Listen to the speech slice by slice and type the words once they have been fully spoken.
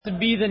To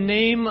be the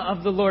name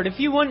of the Lord. If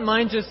you wouldn't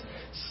mind just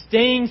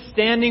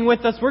standing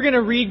with us, we're going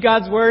to read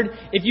God's Word.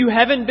 If you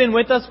haven't been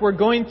with us, we're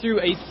going through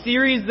a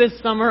series this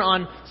summer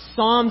on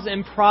Psalms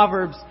and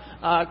Proverbs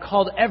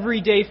called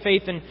Everyday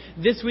Faith. And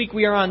this week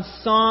we are on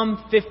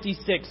Psalm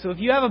 56. So if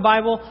you have a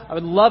Bible, I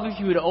would love if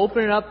you would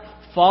open it up,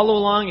 follow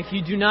along. If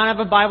you do not have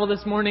a Bible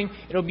this morning,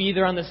 it'll be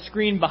either on the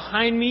screen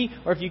behind me,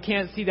 or if you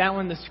can't see that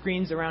one, the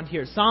screen's around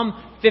here. Psalm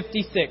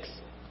 56.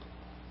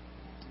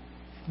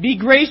 Be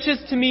gracious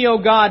to me, O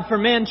God, for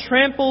man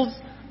tramples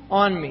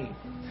on me.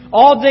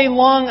 All day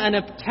long an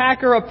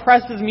attacker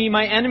oppresses me.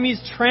 My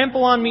enemies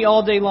trample on me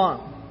all day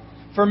long.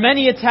 For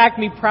many attack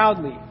me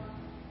proudly.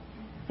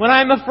 When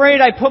I am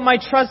afraid, I put my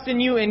trust in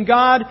you. In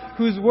God,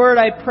 whose word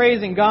I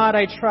praise, in God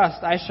I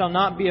trust. I shall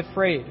not be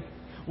afraid.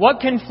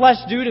 What can flesh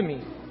do to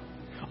me?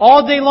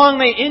 All day long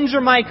they injure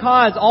my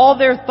cause. All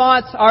their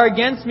thoughts are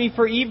against me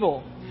for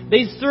evil.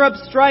 They stir up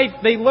strife.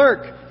 They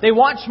lurk. They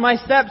watch my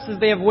steps as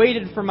they have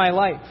waited for my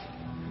life.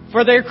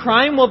 For their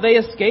crime will they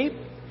escape?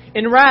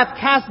 In wrath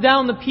cast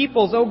down the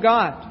peoples, O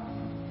God.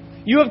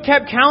 You have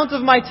kept count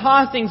of my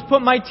tossings,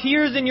 put my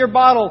tears in your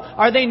bottle.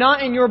 Are they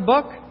not in your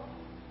book?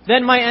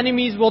 Then my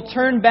enemies will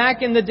turn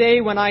back in the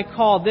day when I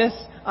call. This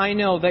I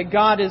know, that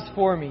God is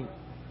for me.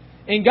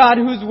 In God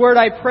whose word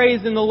I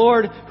praise, in the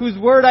Lord whose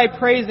word I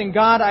praise, in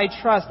God I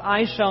trust.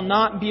 I shall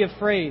not be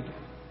afraid.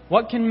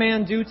 What can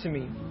man do to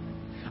me?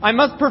 I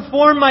must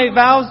perform my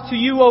vows to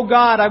you, O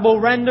God. I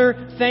will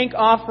render thank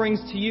offerings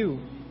to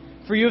you.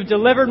 For you have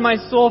delivered my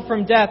soul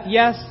from death,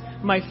 yes,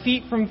 my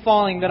feet from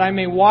falling, that I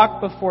may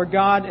walk before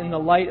God in the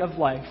light of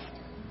life.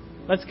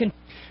 Let's continue.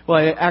 Well,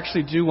 I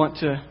actually do want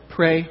to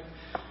pray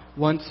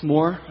once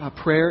more.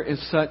 Prayer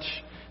is such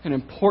an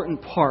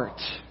important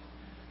part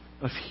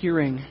of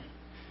hearing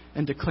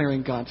and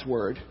declaring God's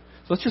Word.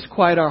 So let's just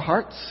quiet our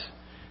hearts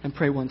and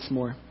pray once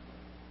more.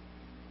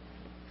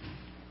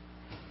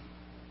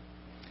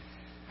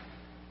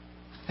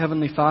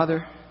 Heavenly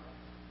Father,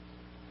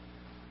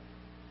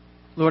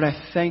 Lord,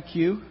 I thank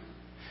you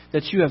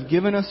that you have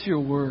given us your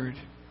word,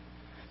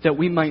 that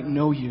we might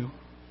know you.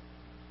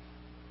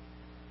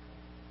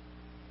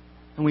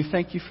 And we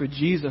thank you for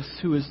Jesus,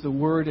 who is the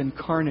Word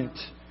incarnate,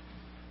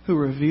 who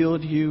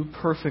revealed you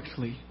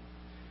perfectly.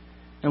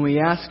 And we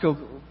ask, oh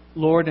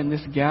Lord, in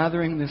this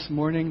gathering this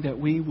morning, that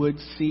we would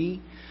see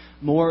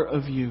more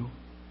of you.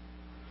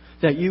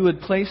 That you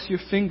would place your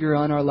finger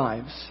on our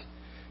lives,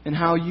 and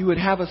how you would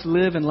have us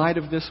live in light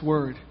of this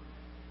word.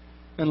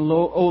 And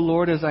oh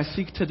Lord, as I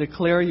seek to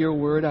declare your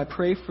word, I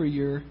pray for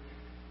your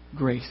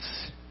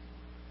grace.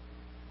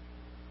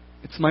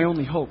 It's my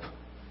only hope.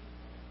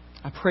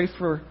 I pray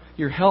for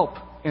your help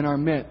in our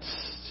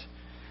midst,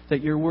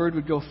 that your word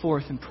would go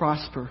forth and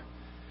prosper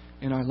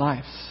in our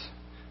lives.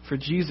 For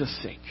Jesus'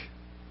 sake.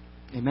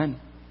 Amen.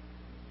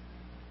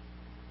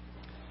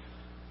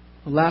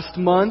 In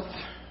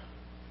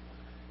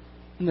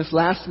this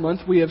last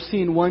month, we have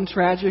seen one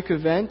tragic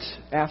event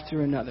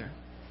after another.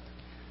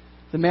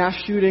 The mass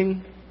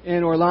shooting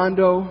in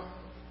Orlando,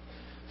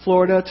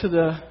 Florida, to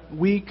the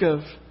week of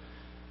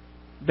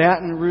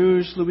Baton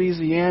Rouge,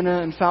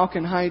 Louisiana, and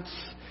Falcon Heights,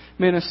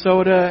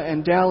 Minnesota,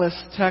 and Dallas,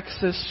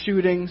 Texas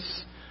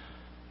shootings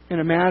in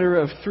a matter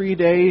of 3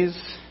 days.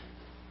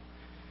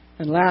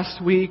 And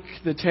last week,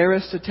 the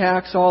terrorist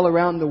attacks all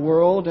around the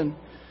world. And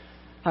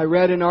I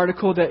read an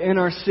article that in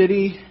our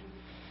city,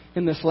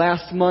 in this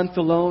last month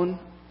alone,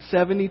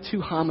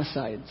 72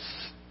 homicides.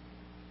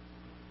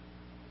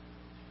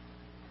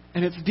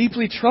 And it's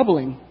deeply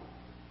troubling.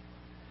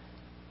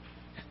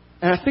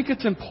 And I think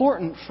it's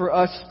important for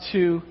us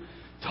to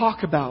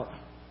talk about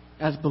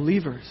as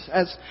believers.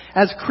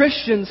 As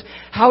Christians,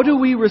 how do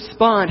we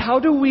respond? How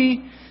do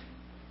we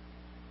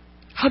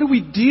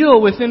deal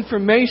with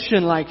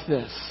information like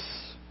this?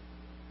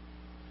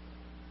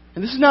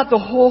 And this is not the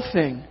whole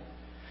thing.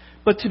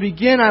 But to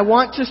begin, I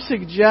want to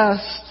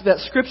suggest that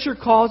Scripture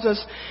calls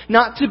us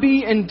not to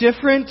be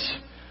indifferent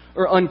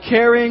or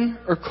uncaring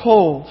or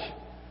cold,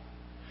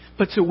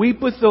 but to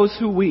weep with those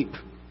who weep,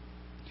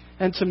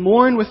 and to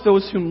mourn with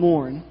those who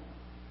mourn.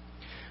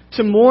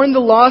 To mourn the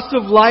loss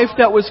of life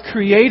that was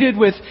created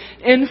with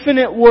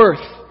infinite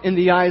worth in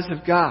the eyes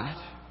of God.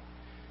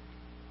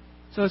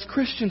 So as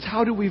Christians,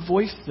 how do we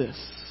voice this?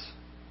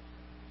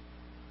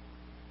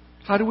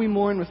 How do we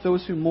mourn with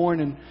those who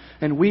mourn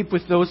and weep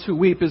with those who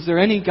weep? Is there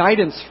any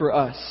guidance for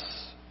us?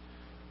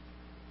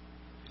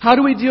 How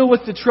do we deal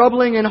with the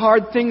troubling and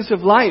hard things of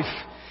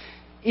life?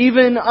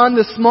 Even on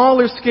the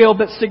smaller scale,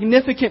 but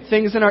significant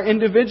things in our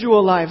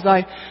individual lives.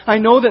 I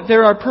know that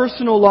there are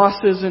personal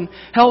losses and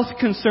health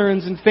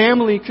concerns and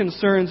family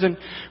concerns and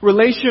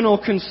relational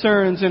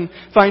concerns and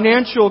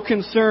financial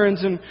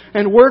concerns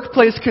and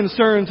workplace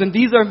concerns, and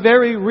these are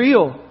very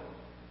real.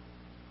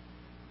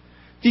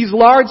 These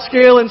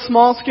large-scale and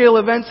small-scale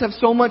events have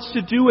so much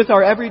to do with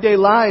our everyday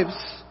lives.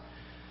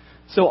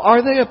 So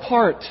are they a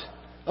part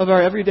of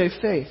our everyday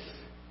faith?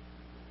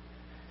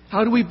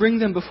 How do we bring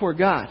them before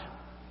God?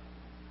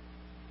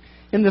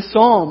 In the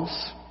Psalms,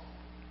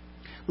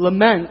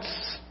 laments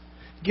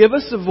give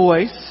us a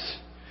voice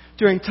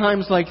during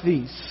times like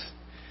these.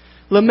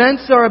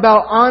 Laments are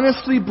about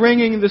honestly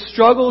bringing the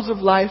struggles of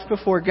life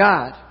before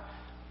God.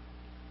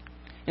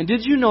 And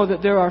did you know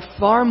that there are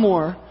far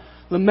more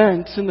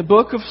laments in the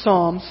book of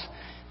Psalms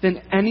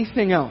than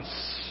anything else?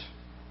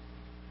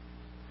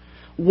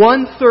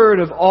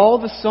 1/3 of all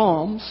the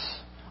Psalms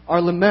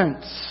are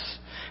laments.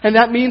 And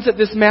that means that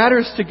this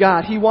matters to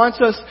God. He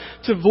wants us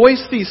to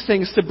voice these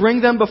things, to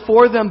bring them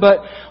before Him. But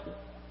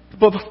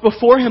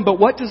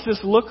what does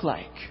this look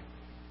like?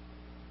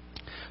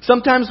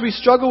 Sometimes we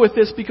struggle with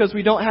this because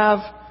we don't have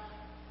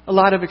a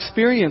lot of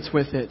experience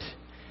with it.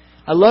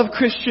 I love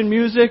Christian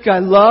music. I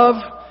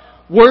love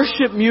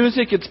worship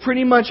music. It's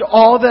pretty much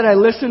all that I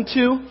listen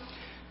to.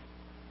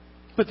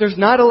 But there's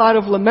not a lot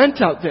of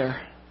lament out there.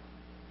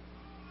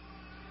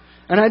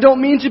 And I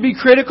don't mean to be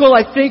critical.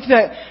 I think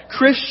that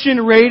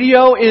Christian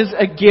radio is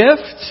a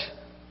gift.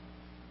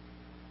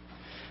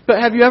 But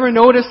have you ever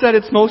noticed that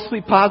it's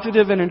mostly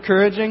positive and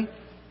encouraging?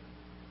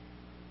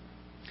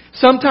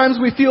 Sometimes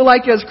we feel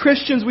like as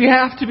Christians we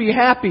have to be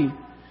happy.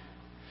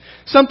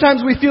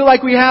 Sometimes we feel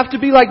like we have to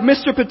be like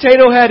Mr.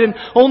 Potato Head and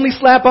only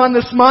slap on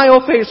the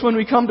smile face when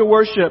we come to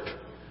worship.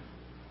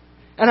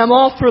 And I'm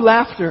all for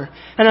laughter.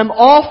 And I'm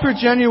all for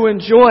genuine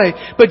joy.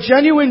 But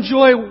genuine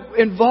joy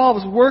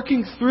involves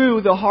working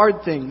through the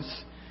hard things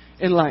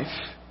in life.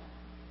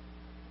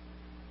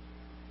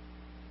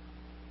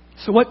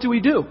 So what do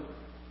we do?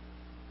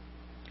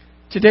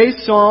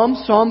 Today's Psalm,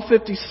 Psalm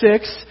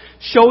 56,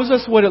 shows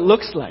us what it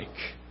looks like.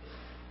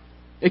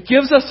 It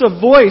gives us a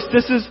voice.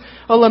 This is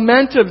a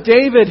lament of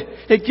David.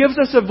 It gives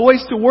us a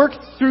voice to work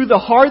through the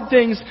hard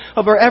things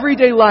of our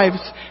everyday lives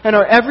and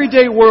our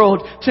everyday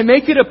world to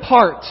make it a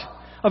part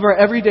of our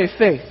everyday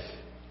faith.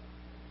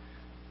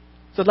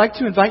 So I'd like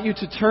to invite you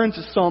to turn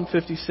to Psalm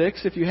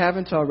 56 if you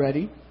haven't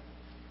already.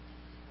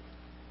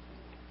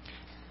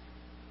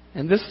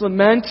 And this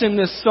lament in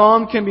this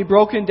psalm can be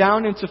broken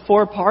down into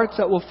 4 parts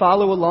that will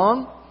follow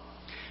along.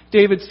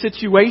 David's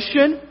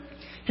situation,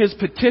 his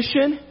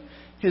petition,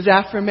 his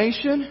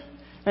affirmation,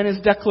 and his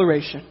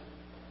declaration.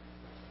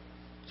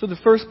 So the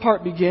first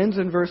part begins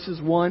in verses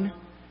 1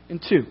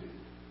 and 2.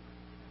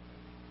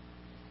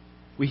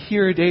 We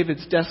hear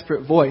David's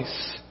desperate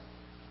voice.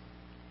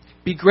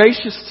 Be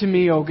gracious to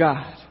me, O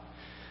God.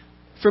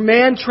 For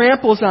man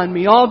tramples on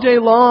me all day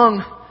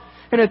long.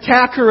 An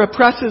attacker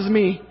oppresses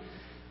me.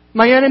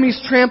 My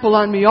enemies trample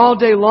on me all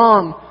day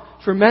long,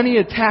 for many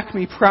attack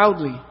me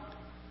proudly.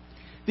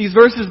 These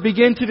verses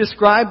begin to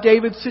describe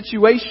David's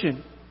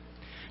situation.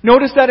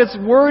 Notice that it's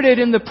worded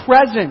in the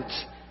present,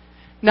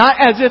 not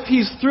as if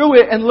he's through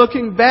it and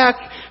looking back.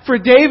 For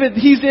David,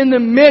 he's in the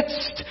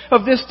midst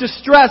of this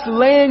distress,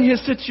 laying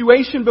his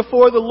situation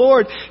before the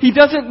Lord. He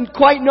doesn't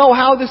quite know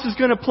how this is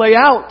going to play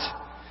out.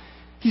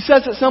 He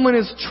says that someone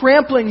is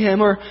trampling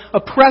him or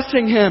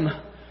oppressing him.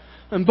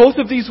 And both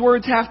of these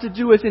words have to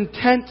do with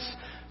intense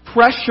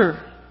pressure.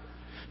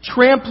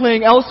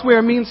 Trampling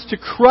elsewhere means to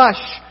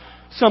crush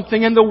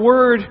something, and the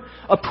word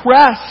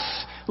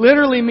oppress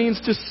literally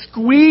means to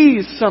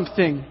squeeze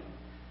something.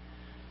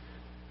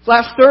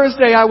 Last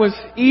Thursday I was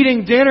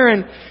eating dinner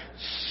and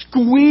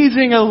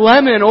squeezing a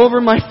lemon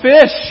over my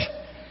fish.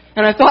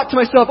 And I thought to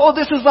myself, oh,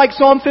 this is like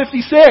Psalm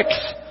 56.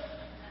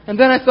 And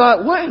then I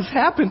thought, what has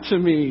happened to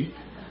me?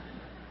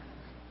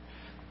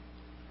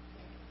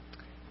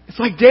 It's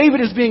like David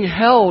is being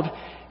held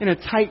in a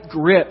tight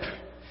grip.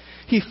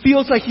 He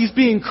feels like he's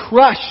being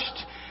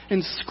crushed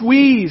and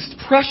squeezed,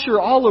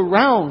 pressure all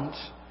around.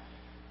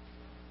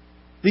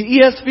 The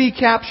ESV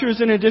captures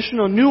an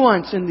additional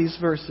nuance in these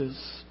verses.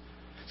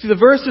 See, the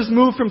verses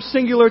move from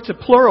singular to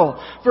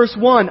plural. Verse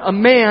 1, a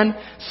man,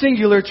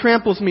 singular,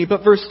 tramples me.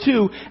 But verse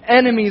 2,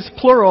 enemies,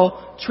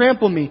 plural,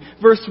 trample me.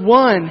 Verse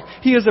 1,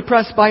 he is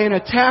oppressed by an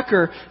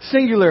attacker,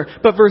 singular.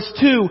 But verse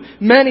 2,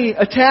 many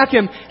attack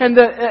him. And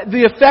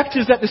the effect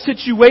is that the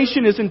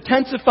situation is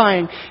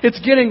intensifying. It's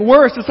getting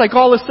worse. It's like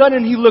all of a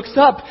sudden he looks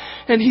up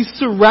and he's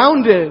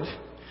surrounded.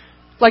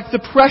 Like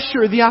the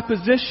pressure, the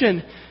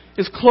opposition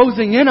is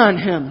closing in on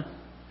him.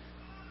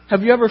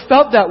 Have you ever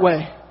felt that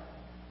way?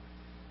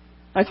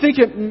 I think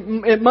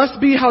it must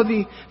be how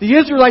the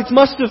Israelites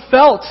must have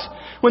felt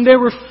when they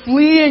were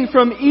fleeing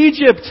from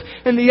Egypt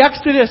in the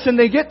Exodus, and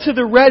they get to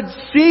the Red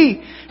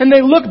Sea and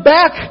they look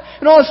back,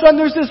 and all of a sudden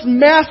there's this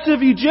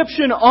massive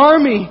Egyptian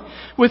army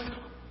with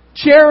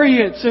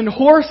chariots and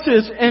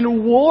horses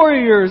and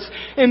warriors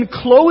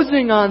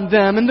enclosing on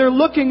them, and they're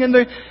looking and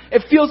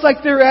it feels like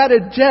they're at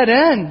a dead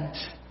end.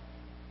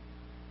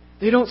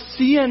 They don't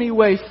see any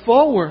way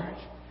forward.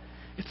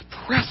 It's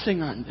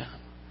pressing on them.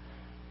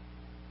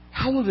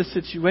 How will the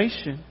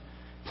situation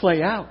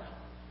play out?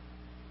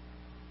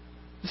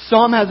 The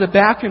psalm has a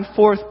back and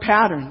forth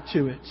pattern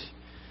to it.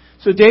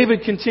 So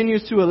David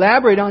continues to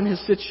elaborate on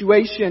his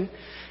situation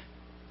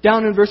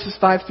down in verses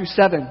 5 through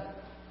 7.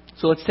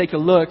 So let's take a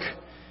look,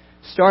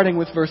 starting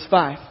with verse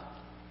 5.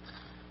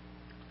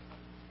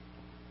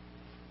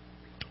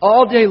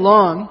 All day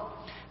long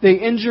they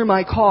injure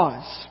my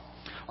cause.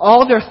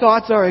 All their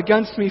thoughts are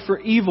against me for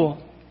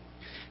evil.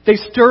 They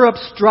stir up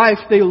strife,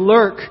 they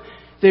lurk.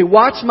 They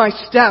watch my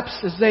steps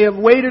as they have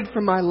waited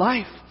for my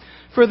life.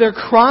 For their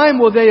crime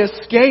will they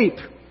escape.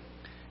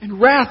 and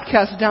wrath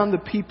cast down the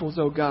peoples,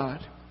 O God.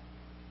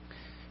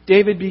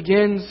 David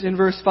begins in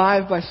verse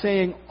 5 by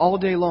saying, all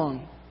day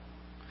long.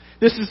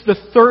 This is the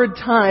third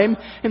time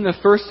in the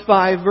first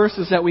 5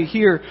 verses that we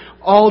hear,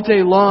 all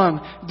day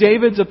long.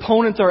 David's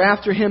opponents are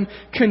after him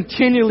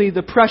continually.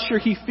 The pressure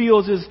he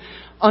feels is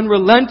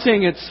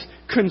unrelenting. It's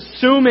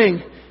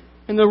consuming.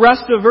 And the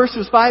rest of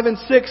verses 5 and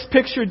 6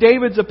 picture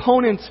David's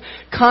opponents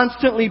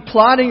constantly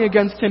plotting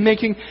against him,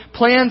 making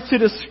plans to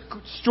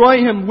destroy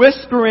him,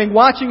 whispering,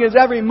 watching his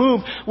every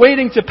move,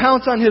 waiting to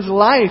pounce on his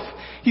life.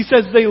 He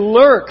says they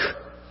lurk.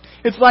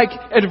 It's like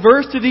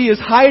adversity is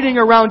hiding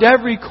around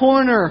every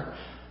corner.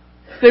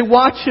 They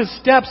watch his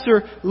steps,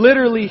 or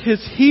literally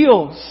his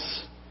heels.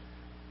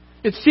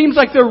 It seems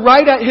like they're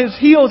right at his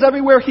heels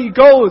everywhere he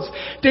goes.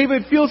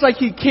 David feels like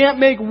he can't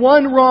make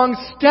one wrong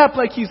step,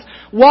 like he's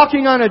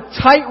walking on a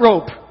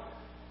tightrope.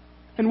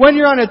 And when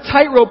you're on a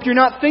tightrope, you're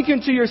not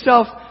thinking to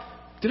yourself,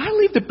 did I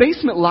leave the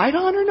basement light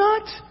on or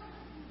not?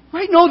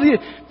 Right? No,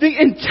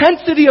 the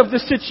intensity of the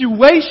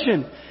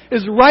situation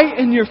is right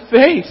in your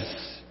face.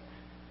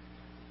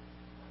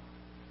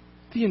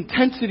 The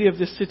intensity of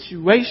the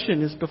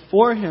situation is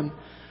before him,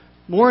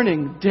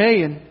 morning,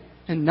 day,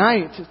 and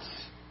night.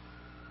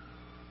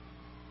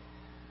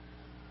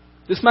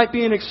 This might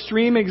be an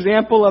extreme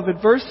example of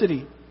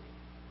adversity,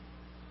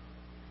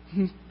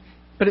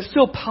 but it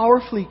still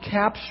powerfully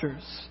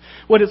captures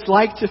what it's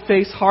like to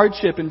face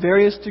hardship in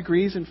various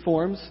degrees and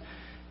forms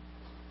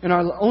in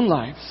our own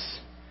lives.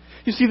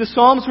 You see, the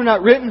Psalms were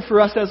not written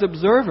for us as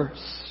observers.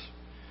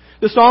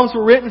 The Psalms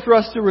were written for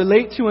us to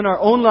relate to in our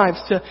own lives,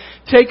 to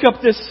take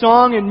up this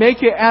song and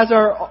make it as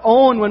our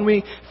own when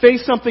we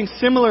face something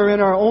similar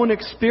in our own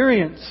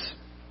experience.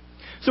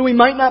 So we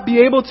might not be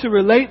able to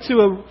relate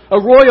to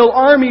a royal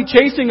army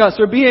chasing us,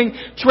 or being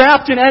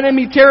trapped in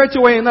enemy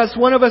territory unless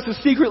one of us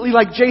is secretly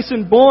like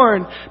Jason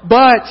Bourne.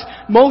 But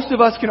most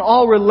of us can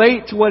all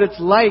relate to what it's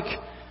like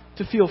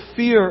to feel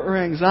fear or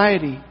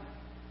anxiety,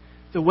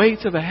 the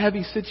weight of a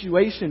heavy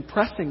situation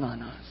pressing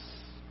on us.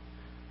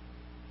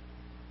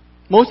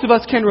 Most of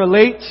us can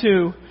relate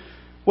to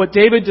what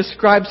David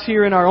describes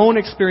here in our own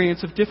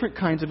experience of different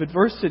kinds of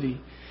adversity.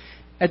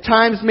 At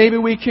times, maybe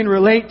we can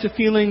relate to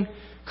feeling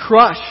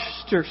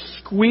crushed or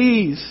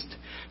squeezed,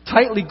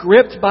 tightly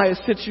gripped by a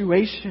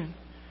situation.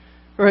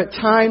 Or at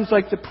times,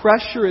 like the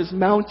pressure is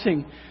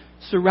mounting,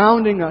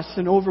 surrounding us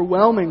and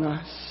overwhelming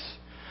us.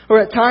 Or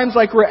at times,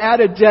 like we're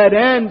at a dead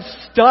end,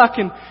 stuck,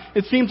 and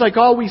it seems like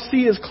all we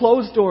see is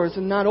closed doors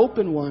and not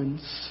open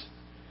ones.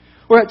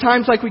 Or at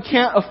times like we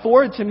can't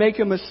afford to make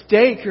a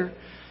mistake. Or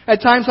at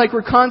times like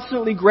we're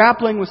constantly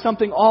grappling with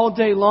something all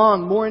day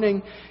long,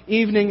 morning,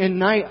 evening, and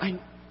night.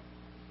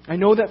 I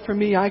know that for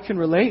me, I can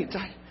relate.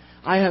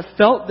 I have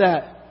felt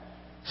that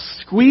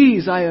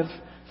squeeze. I have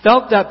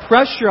felt that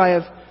pressure. I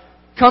have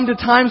come to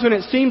times when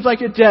it seems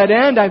like a dead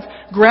end.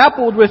 I've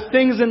grappled with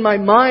things in my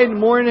mind,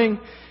 morning,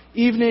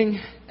 evening,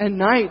 and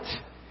night.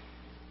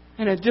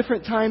 And at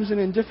different times and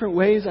in different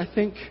ways, I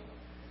think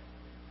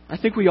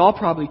we all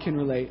probably can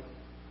relate.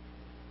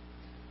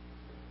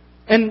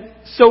 And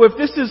so if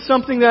this is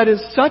something that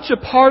is such a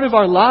part of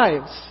our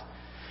lives,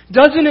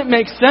 doesn't it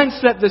make sense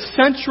that the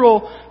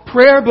central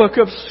prayer book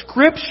of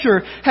Scripture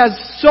has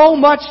so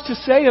much to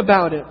say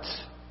about it?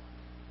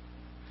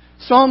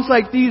 Psalms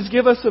like these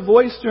give us a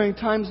voice during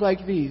times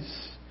like these.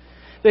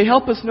 They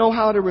help us know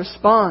how to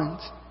respond.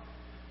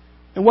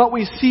 And what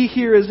we see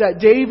here is that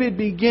David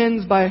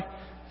begins by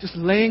just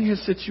laying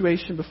his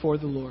situation before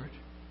the Lord.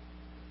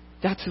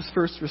 That's his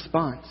first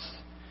response.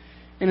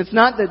 And it's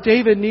not that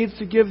David needs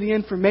to give the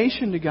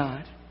information to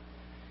God.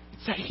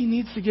 It's that he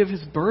needs to give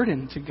his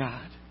burden to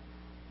God.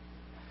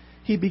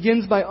 He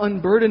begins by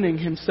unburdening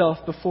himself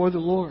before the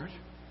Lord.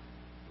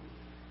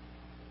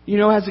 You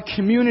know, as a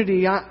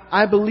community,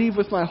 I believe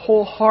with my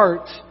whole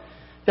heart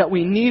that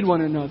we need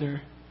one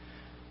another.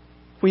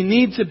 We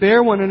need to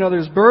bear one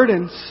another's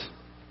burdens.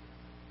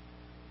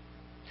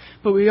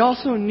 But we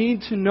also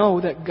need to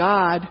know that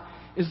God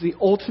is the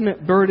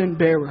ultimate burden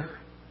bearer.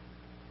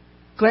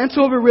 Glance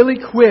over really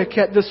quick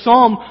at the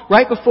psalm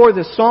right before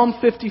this, Psalm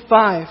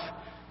 55.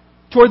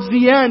 Towards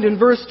the end, in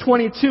verse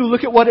 22,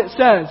 look at what it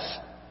says.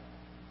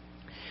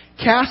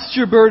 Cast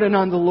your burden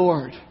on the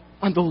Lord,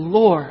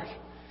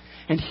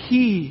 and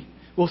He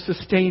will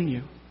sustain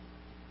you.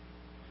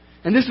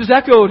 And this is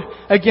echoed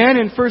again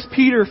in 1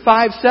 Peter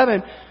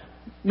 5:7.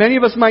 Many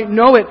of us might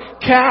know it.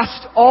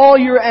 Cast all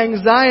your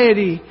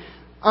anxiety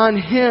on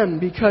Him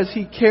because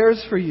He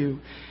cares for you.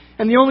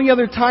 And the only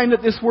other time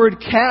that this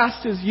word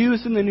cast is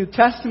used in the New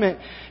Testament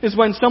is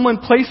when someone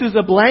places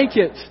a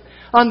blanket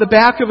on the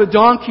back of a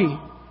donkey.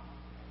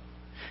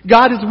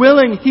 God is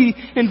willing. He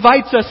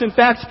invites us. In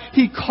fact,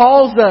 He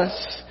calls us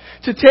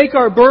to take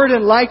our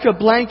burden like a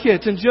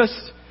blanket and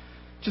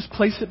just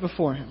place it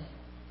before Him.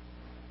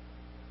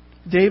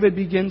 David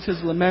begins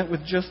his lament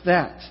with just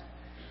that.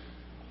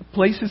 He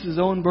places his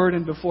own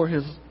burden before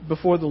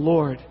the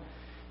Lord.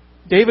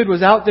 David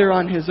was out there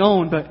on his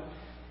own, but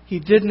he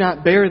did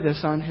not bear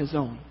this on his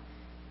own.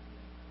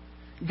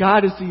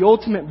 God is the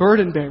ultimate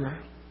burden bearer.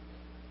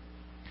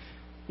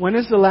 When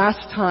is the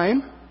last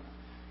time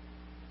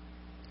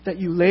that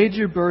you laid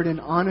your burden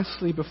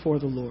honestly before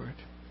the Lord.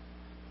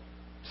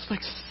 Just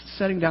like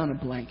setting down a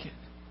blanket.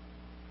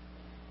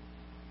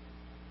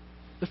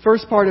 The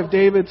first part of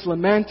David's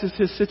lament is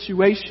his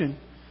situation.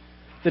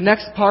 The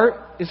next part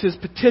is his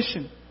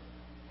petition.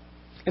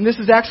 And this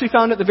is actually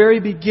found at the very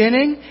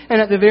beginning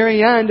and at the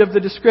very end of the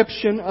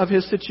description of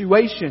his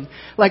situation.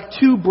 Like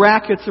two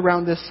brackets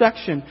around this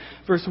section.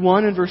 Verse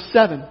 1 and verse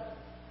 7.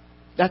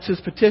 That's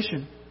his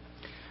petition.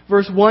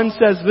 Verse 1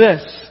 says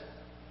this: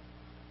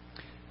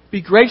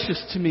 "Be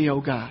gracious to me,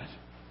 O God."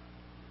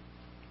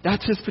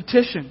 That's his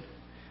petition.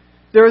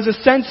 There is a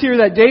sense here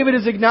that David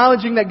is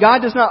acknowledging that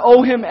God does not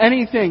owe him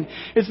anything.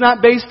 It's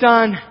not based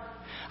on,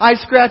 I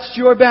scratched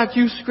your back,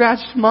 you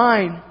scratched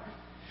mine.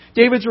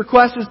 David's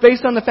request is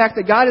based on the fact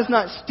that God is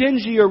not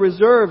stingy or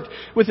reserved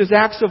with His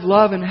acts of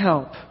love and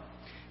help.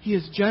 He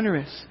is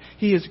generous.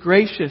 He is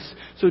gracious.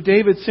 So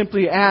David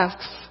simply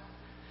asks,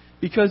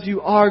 because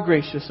you are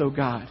gracious, O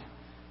God,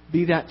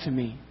 be that to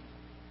me.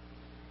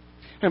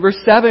 And verse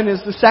 7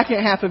 is the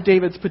second half of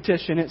David's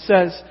petition. It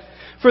says,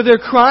 "For their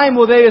crime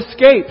will they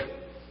escape,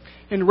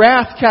 and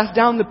wrath cast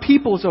down the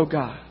peoples, O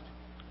God."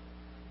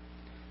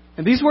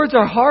 And these words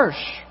are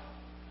harsh.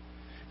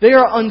 They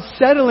are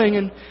unsettling,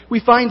 and we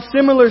find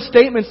similar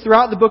statements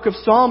throughout the book of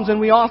Psalms, and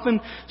we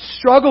often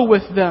struggle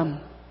with them.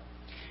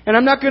 And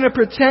I'm not going to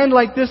pretend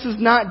like this is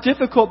not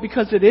difficult,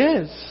 because it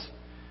is.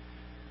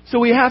 So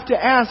we have to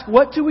ask,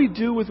 what do we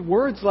do with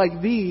words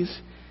like these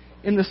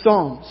in the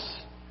Psalms?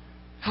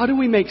 How do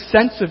we make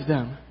sense of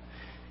them?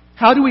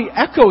 How do we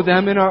echo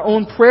them in our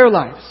own prayer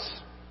lives?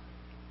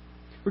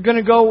 We're going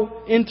to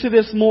go into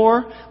this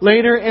more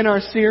later in our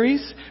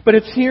series, but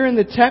it's here in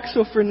the text,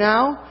 so for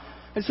now,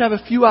 I just have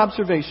a few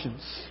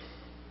observations.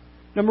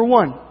 Number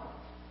one,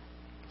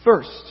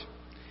 first,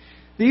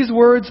 these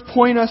words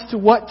point us to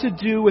what to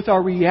do with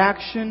our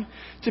reaction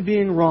to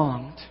being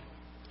wronged.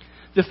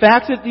 The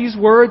fact that these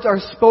words are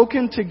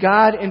spoken to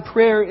God in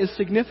prayer is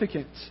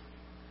significant.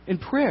 In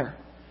prayer.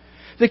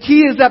 The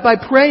key is that by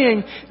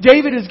praying,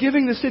 David is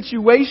giving the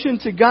situation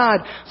to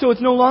God, so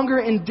it's no longer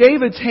in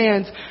David's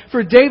hands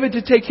for David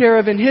to take care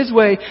of in his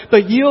way,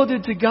 but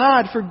yielded to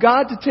God for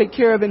God to take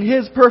care of in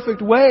His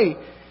perfect way.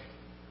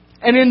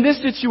 And in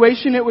this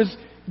situation, it was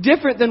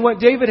different than what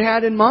David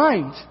had in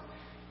mind.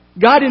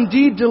 God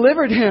indeed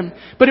delivered him,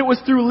 but it was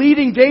through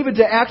leading David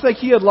to act like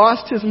he had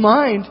lost his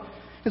mind,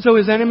 and so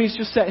his enemies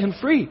just set him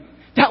free.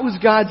 That was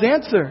God's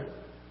answer.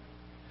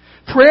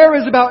 Prayer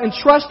is about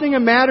entrusting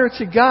a matter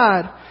to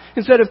God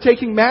instead of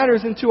taking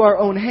matters into our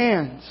own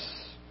hands.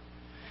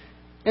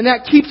 And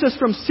that keeps us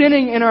from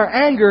sinning in our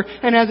anger,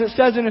 and as it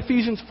says in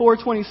Ephesians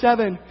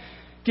 4:27,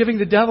 giving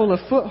the devil a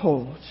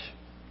foothold.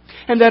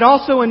 And that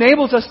also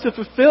enables us to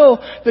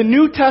fulfill the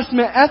New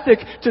Testament ethic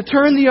to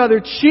turn the other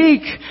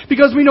cheek,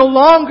 because we no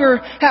longer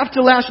have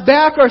to lash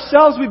back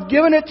ourselves. We've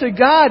given it to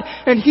God,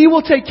 and He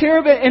will take care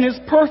of it in His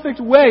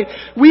perfect way.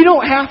 We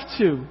don't have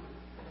to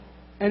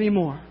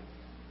anymore.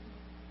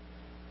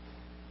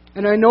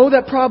 And I know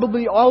that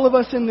probably all of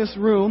us in this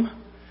room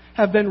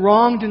have been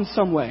wronged in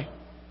some way,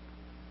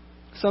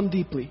 some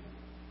deeply.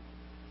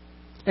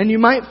 And you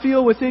might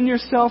feel within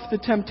yourself the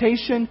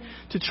temptation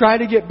to try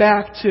to get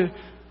back, to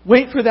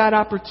wait for that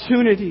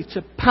opportunity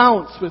to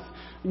pounce with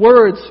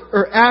words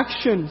or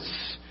actions.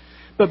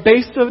 But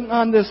based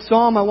on this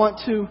psalm, I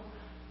want to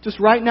just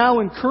right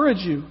now encourage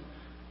you,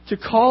 to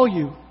call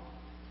you,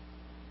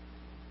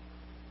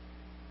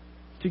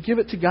 to give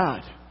it to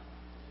God.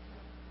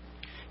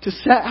 To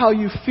set how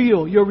you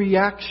feel, your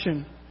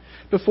reaction,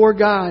 before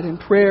God in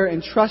prayer,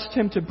 and trust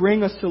Him to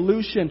bring a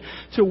solution,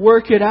 to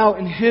work it out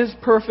in His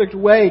perfect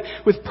way,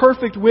 with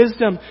perfect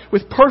wisdom,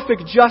 with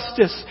perfect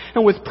justice,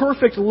 and with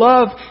perfect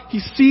love. He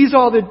sees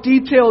all the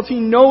details.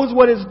 He knows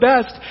what is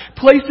best.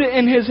 Place it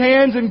in His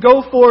hands and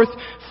go forth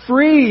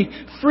free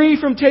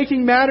from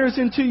taking matters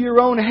into your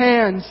own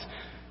hands,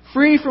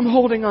 free from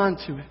holding on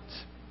to it.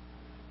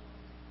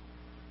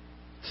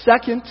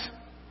 Second,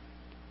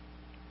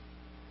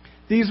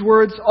 these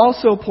words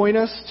also point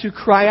us to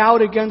cry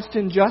out against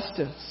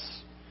injustice.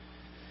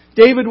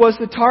 David was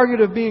the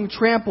target of being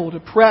trampled,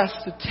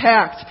 oppressed,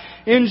 attacked,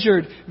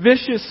 injured,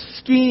 vicious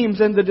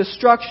schemes, and the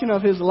destruction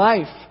of his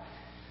life.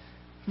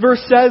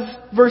 Verse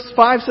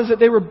 5 says that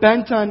they were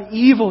bent on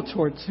evil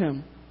towards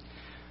him.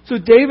 So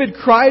David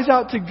cries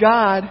out to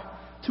God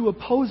to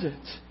oppose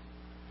it.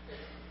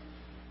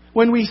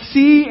 When we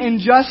see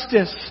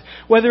injustice,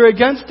 whether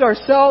against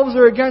ourselves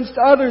or against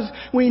others,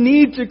 we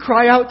need to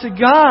cry out to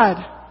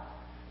God.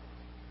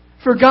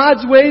 For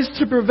God's ways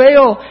to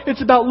prevail,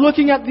 it's about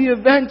looking at the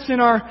events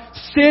in our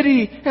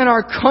city and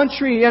our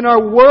country and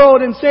our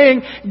world and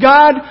saying,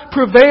 God,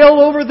 prevail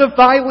over the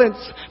violence,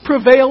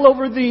 prevail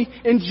over the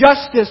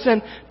injustice,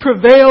 and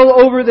prevail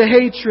over the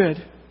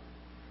hatred.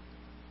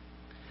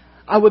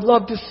 I would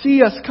love to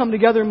see us come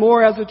together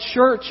more as a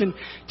church in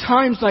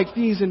times like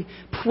these and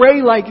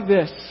pray like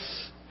this.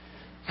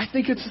 I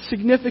think it's a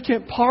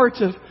significant part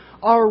of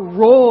our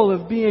role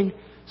of being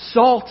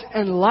salt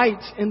and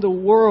light in the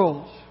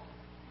world.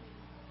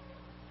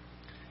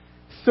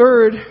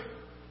 Third,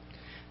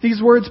 these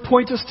words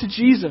point us to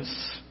Jesus.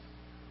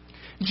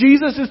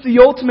 Jesus is the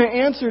ultimate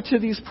answer to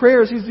these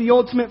prayers. He's the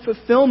ultimate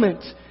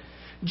fulfillment.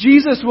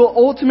 Jesus will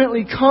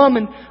ultimately come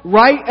and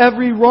right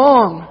every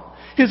wrong.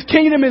 His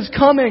kingdom is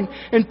coming,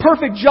 and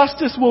perfect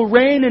justice will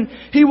reign, and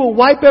He will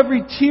wipe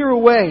every tear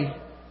away.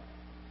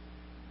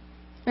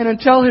 And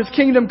until His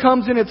kingdom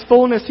comes in its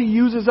fullness, He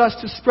uses us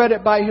to spread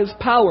it by His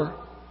power.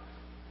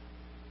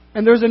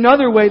 And there's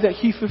another way that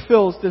He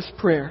fulfills this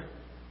prayer.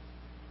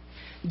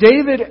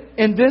 David,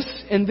 in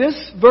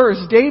this verse,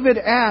 David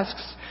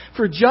asks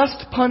for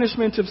just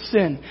punishment of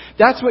sin.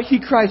 That's what he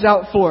cries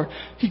out for.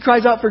 He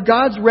cries out for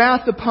God's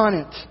wrath upon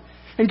it.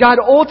 And God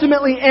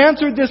ultimately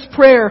answered this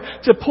prayer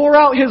to pour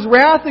out His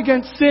wrath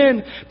against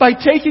sin by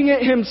taking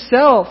it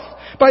Himself,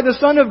 by the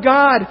Son of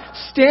God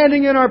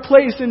standing in our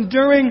place,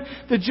 enduring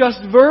the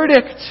just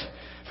verdict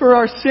for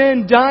our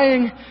sin,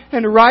 dying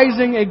and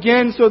rising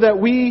again so that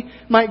we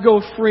might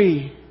go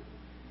free.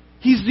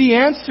 He's the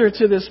answer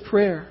to this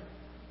prayer,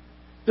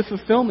 the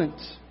fulfillment.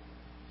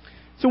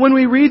 So when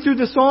we read through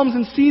the Psalms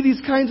and see these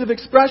kinds of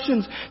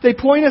expressions, they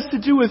point us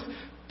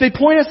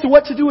to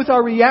what to do with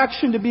our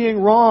reaction to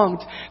being wronged.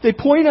 They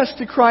point us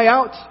to cry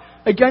out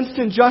against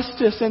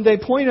injustice, and they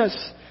point us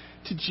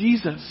to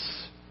Jesus.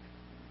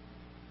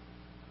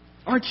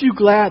 Aren't you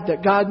glad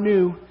that God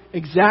knew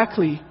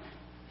exactly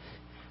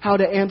how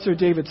to answer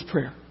David's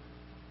prayer?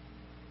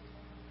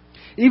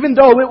 Even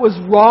though it was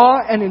raw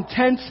and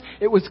intense,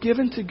 it was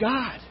given to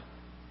God.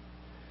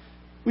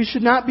 We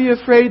should not be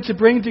afraid to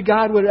bring to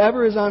God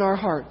whatever is on our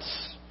hearts,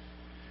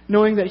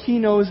 knowing that He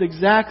knows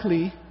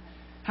exactly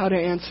how to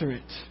answer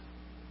it.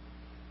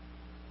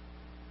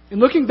 And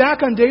looking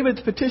back on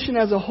David's petition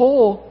as a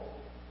whole,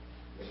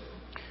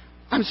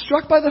 I'm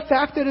struck by the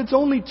fact that it's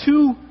only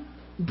 2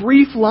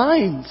 brief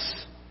lines.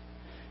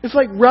 It's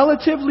like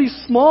relatively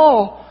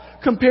small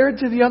compared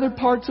to the other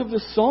parts of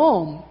the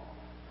psalm.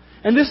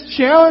 And this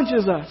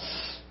challenges us.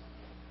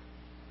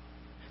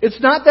 It's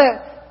not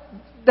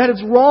that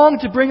it's wrong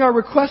to bring our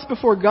requests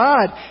before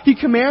God. He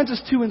commands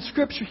us to in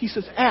Scripture. He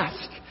says,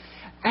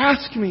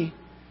 ask me.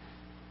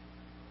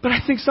 But I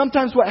think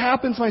sometimes what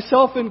happens,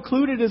 myself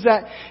included, is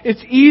that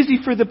it's easy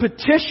for the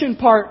petition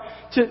part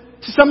to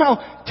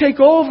somehow take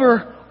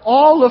over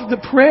all of the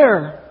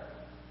prayer.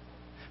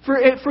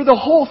 For the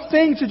whole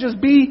thing to just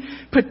be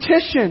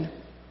petition.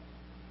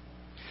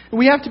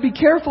 We have to be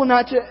careful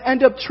not to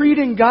end up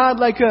treating God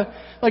like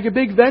a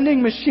big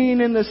vending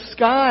machine in the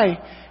sky,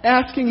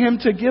 asking Him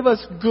to give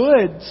us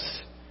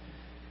goods.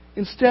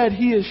 Instead,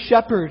 He is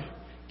shepherd,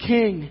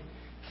 king,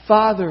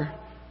 father,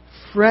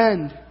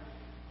 friend,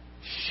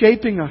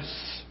 shaping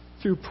us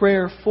through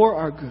prayer for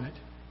our good.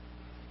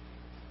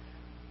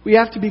 We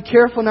have to be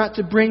careful not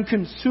to bring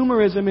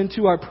consumerism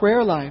into our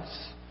prayer lives,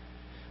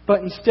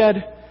 but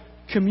instead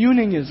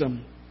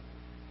communingism.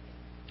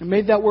 I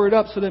made that word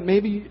up so that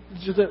maybe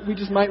we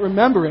just might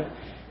remember it.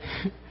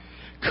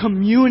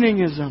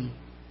 Communingism.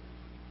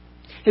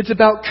 It's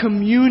about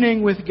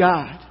communing with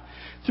God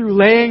through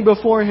laying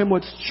before Him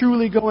what's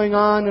truly going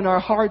on in our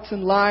hearts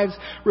and lives,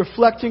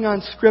 reflecting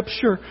on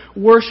Scripture,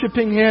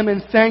 worshiping Him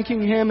and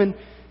thanking Him,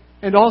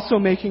 and also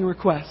making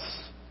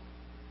requests.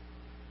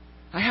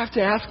 I have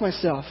to ask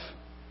myself,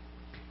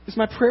 is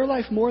my prayer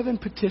life more than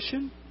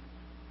petition?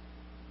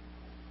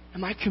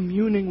 Am I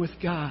communing with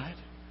God?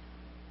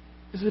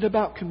 Is it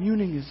about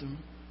communingism?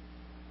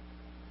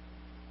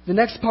 The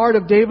next part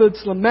of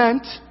David's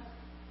lament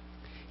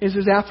is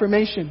his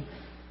affirmation.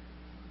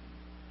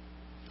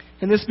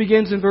 And this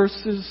begins in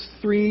verses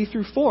 3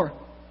 through 4.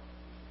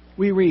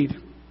 We read,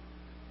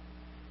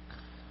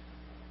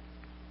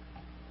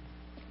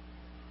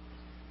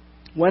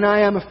 "When I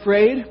am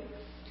afraid,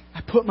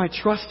 I put my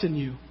trust in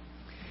You.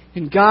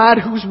 In God,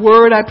 whose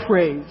word I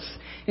praise.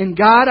 In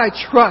God I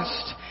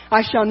trust.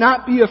 I shall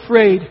not be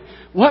afraid.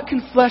 What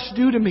can flesh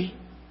do to me?"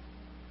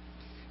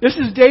 This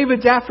is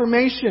David's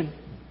affirmation.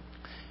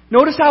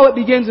 Notice how it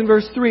begins in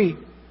verse 3.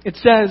 It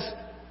says,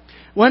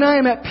 "When I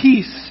am at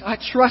peace, I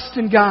trust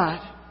in God.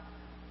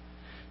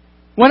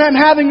 When I'm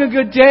having a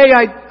good day,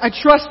 I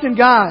trust in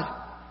God.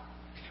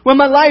 When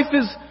my life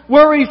is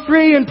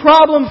worry-free and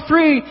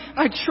problem-free,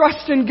 I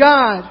trust in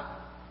God."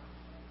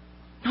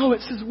 No,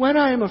 it says, when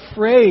I am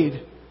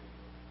afraid.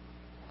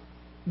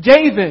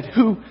 David,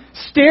 who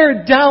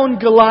stared down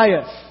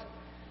Goliath.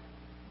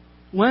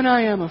 When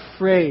I am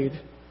afraid,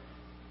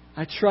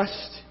 I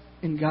trust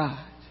in God.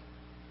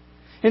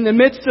 In the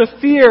midst of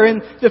fear,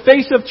 in the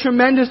face of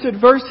tremendous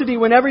adversity,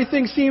 when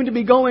everything seemed to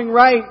be going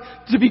right,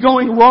 to be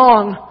going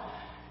wrong,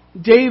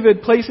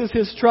 David places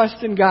his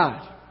trust in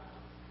God.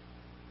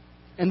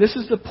 And this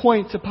is the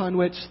point upon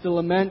which the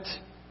lament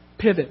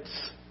pivots.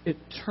 It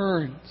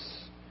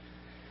turns.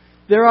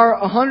 There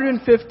are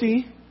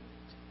 150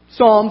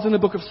 Psalms in the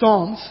book of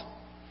Psalms,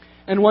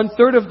 and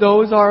 1/3 of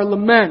those are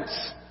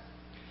laments.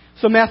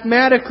 So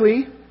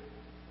mathematically,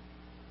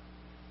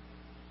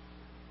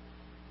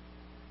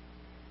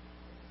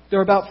 there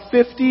are about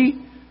 50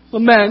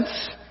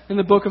 laments in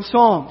the book of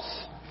Psalms.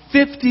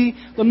 50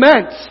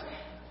 laments.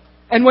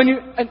 And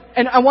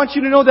I want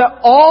you to know that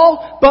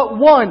all but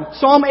one,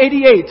 Psalm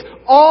 88,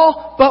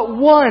 all but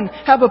one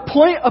have a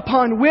point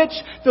upon which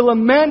the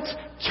lament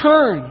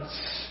turns.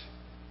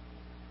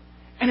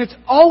 And it's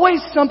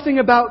always something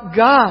about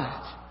God.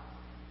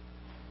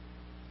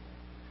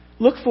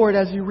 Look for it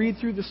as you read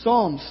through the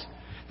Psalms.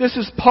 This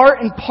is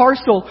part and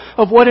parcel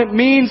of what it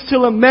means to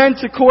lament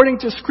according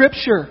to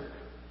Scripture.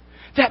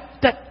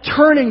 That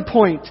turning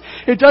point.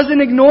 It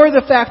doesn't ignore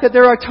the fact that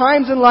there are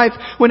times in life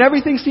when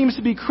everything seems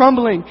to be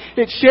crumbling.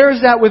 It shares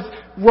that with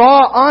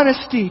raw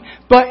honesty.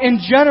 But in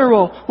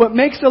general, what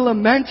makes a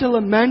lament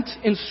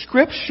in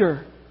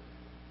Scripture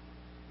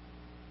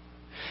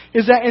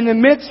is that in the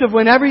midst of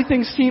when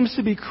everything seems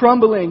to be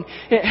crumbling,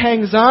 it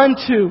hangs on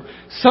to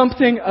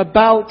something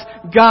about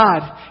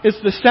God.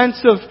 It's the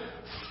sense of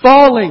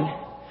falling.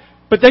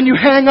 But then you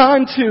hang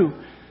on to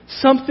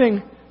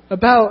something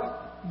about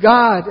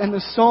God, and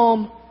the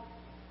psalm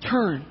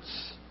turns.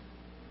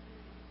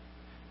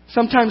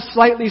 Sometimes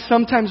slightly,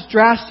 sometimes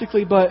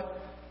drastically, but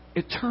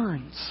it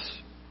turns.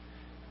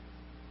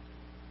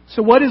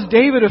 So what is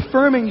David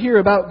affirming here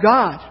about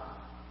God?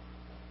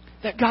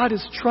 That God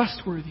is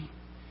trustworthy.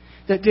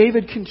 That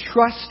David can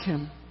trust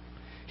Him.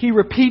 He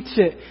repeats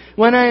it.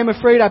 When I am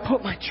afraid, I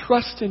put my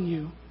trust in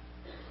you.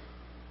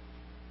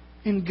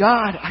 In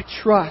God, I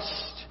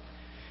trust.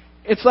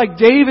 It's like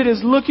David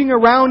is looking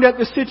around at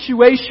the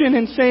situation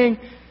and saying,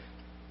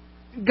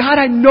 God,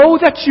 I know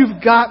that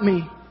you've got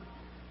me.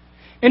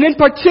 And in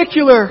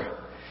particular,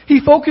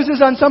 he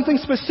focuses on something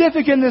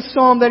specific in this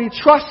psalm that he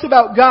trusts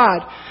about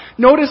God.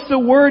 Notice the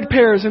word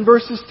pairs in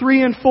verses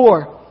 3 and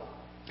 4.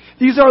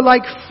 These are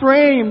like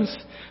frames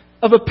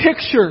of a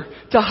picture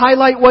to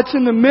highlight what's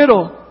in the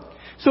middle.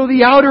 So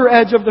the outer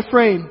edge of the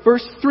frame,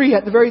 verse 3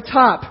 at the very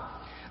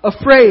top,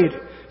 afraid.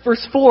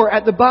 Verse 4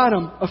 at the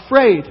bottom,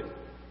 afraid.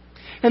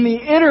 And the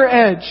inner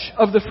edge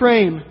of the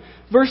frame,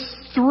 verse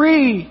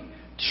 3,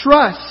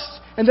 trust.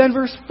 And then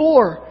verse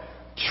 4,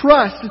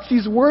 trust. It's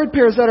these word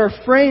pairs that are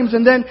frames.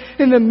 And then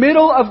in the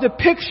middle of the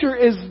picture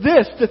is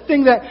this. The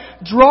thing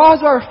that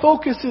draws our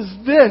focus is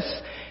this.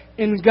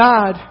 In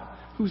God,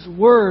 whose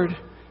word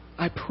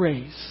I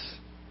praise.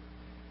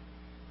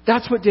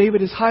 That's what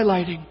David is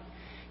highlighting.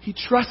 He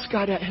trusts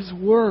God at His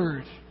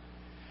word.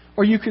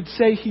 Or you could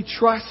say he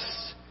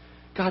trusts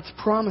God's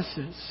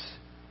promises.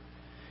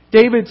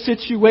 David's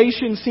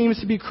situation seems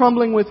to be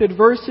crumbling with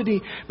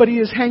adversity, but he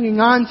is hanging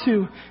on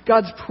to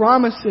God's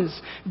promises.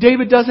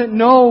 David doesn't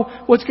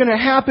know what's going to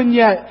happen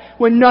yet.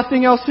 When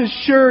nothing else is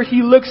sure,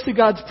 he looks to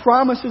God's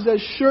promises as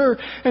sure,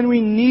 and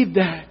we need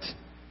that.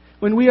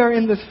 When we are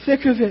in the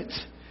thick of it,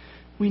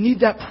 we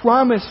need that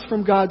promise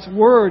from God's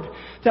word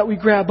that we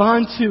grab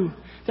onto,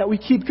 that we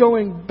keep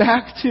going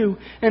back to,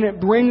 and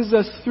it brings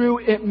us through.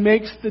 It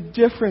makes the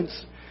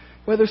difference.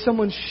 Whether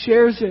someone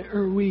shares it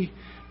or we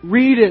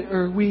read it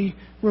or we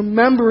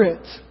remember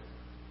it.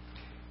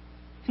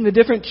 And the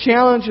different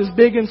challenges,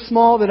 big and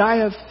small, that I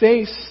have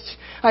faced,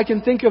 I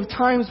can think of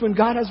times when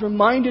God has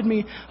reminded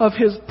me of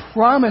His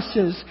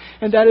promises,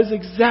 and that is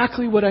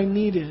exactly what I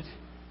needed.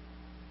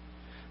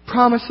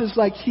 Promises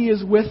like He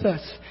is with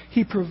us,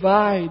 He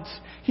provides,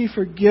 He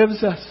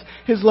forgives us,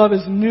 His love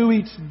is new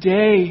each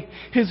day,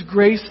 His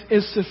grace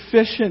is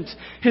sufficient,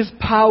 His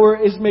power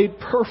is made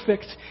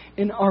perfect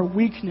in our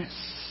weakness.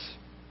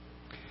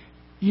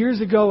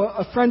 Years ago,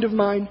 a friend of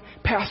mine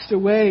passed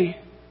away.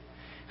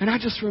 And I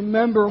just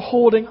remember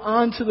holding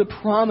on to the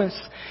promise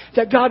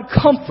that God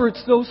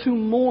comforts those who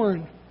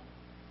mourn.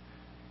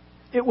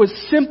 It was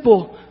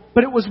simple,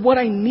 but it was what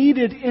I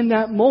needed in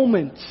that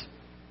moment.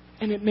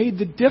 And it made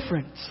the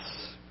difference.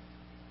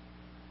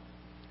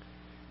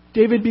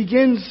 David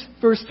begins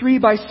verse 3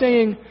 by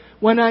saying,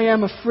 when I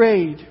am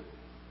afraid.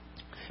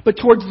 But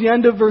towards the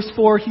end of verse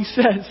 4, he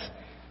says,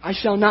 I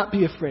shall not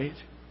be afraid.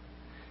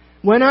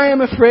 When I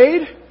am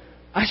afraid,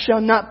 I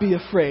shall not be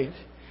afraid.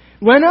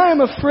 When I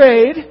am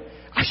afraid,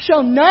 I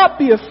shall not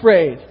be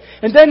afraid.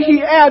 And then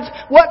he adds,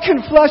 what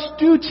can flesh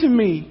do to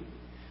me?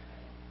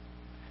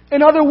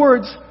 In other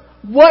words,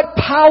 what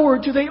power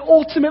do they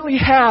ultimately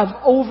have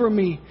over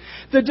me?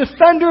 The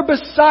defender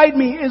beside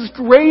me is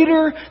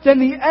greater than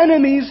the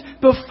enemies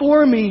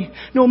before me.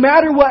 No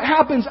matter what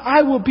happens,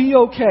 I will be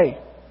okay.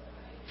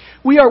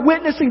 We are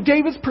witnessing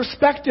David's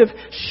perspective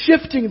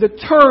shifting, the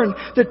turn,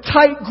 the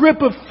tight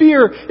grip of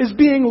fear is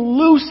being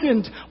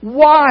loosened.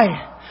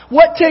 Why?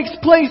 What takes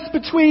place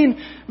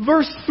between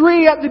verse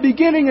 3 at the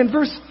beginning and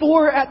verse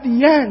 4 at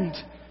the end?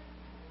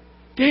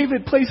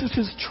 David places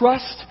his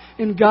trust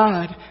in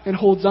God and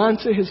holds on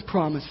to His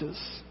promises.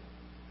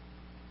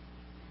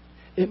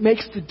 It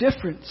makes the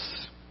difference.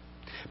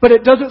 But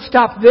it doesn't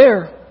stop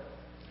there.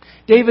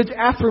 David's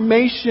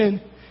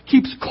affirmation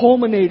keeps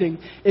culminating.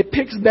 It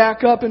picks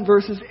back up in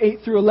verses 8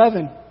 through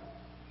 11.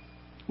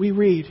 We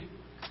read,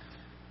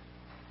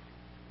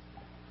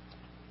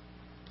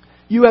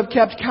 you have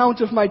kept count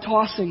of my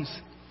tossings.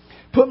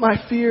 Put my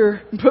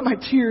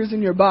tears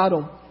in your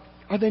bottle.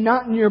 Are they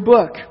not in your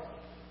book?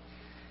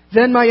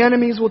 Then my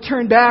enemies will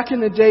turn back in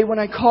the day when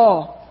I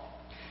call.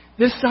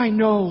 This I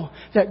know,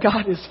 that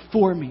God is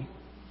for me.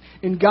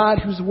 In God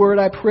whose word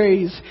I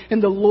praise,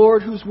 in the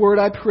Lord whose word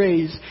I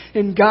praise.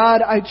 In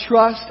God I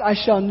trust, I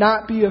shall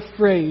not be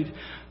afraid.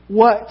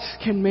 What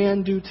can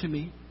man do to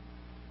me?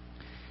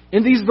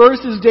 In these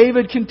verses,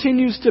 David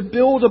continues to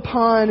build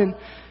upon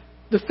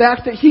the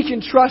fact that he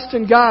can trust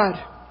in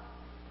God.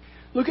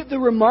 Look at the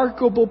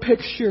remarkable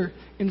picture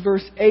in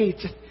verse 8.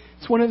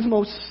 It's one of the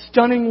most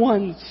stunning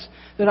ones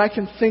that I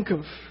can think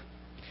of.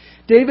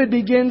 David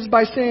begins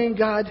by saying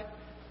God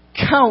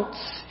counts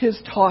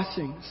his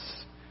tossings.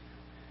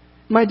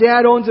 My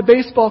dad owns a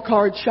baseball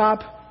card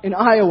shop in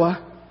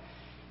Iowa,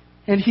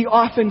 and he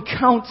often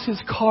counts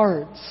his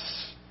cards.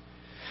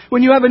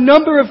 When you have a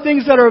number of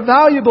things that are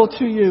valuable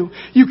to you,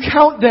 you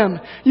count them.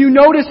 You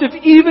notice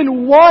if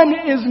even one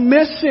is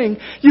missing.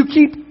 You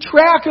keep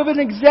track of an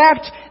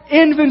exact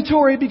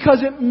inventory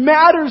because it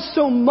matters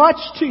so much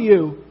to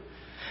you.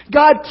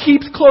 God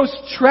keeps close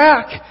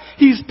track.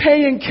 He's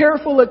paying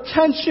careful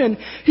attention.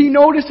 He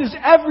notices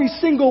every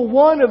single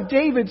one of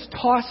David's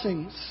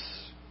tossings.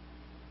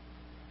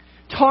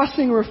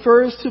 Tossing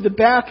refers to the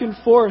back and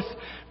forth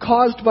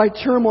caused by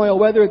turmoil,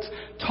 whether it's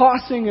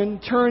tossing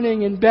and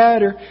turning in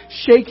bed or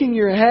shaking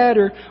your head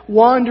or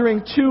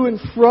wandering to and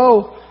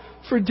fro.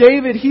 For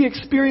David, he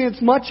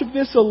experienced much of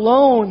this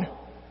alone.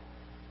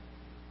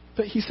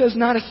 But he says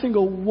not a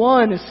single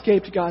one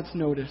escaped God's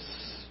notice.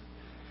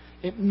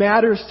 It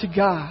matters to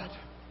God.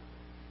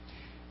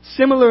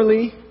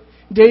 Similarly,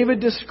 David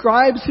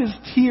describes his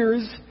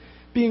tears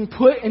being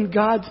put in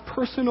God's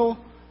personal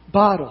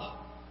bottle.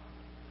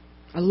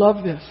 I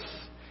love this.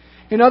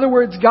 In other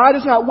words, God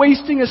is not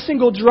wasting a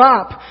single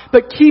drop,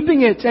 but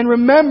keeping it and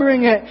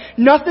remembering it.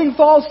 Nothing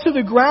falls to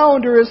the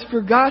ground or is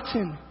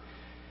forgotten.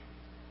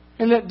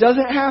 And that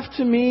doesn't have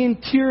to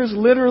mean tears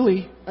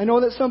literally. I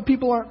know that some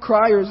people aren't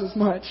criers as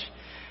much,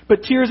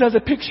 but tears as a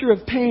picture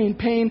of pain.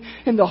 Pain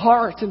in the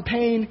heart and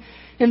pain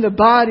in the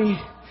body.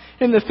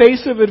 In the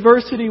face of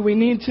adversity, we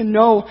need to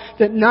know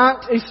that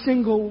not a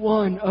single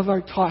one of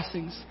our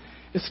tossings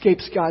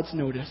escapes God's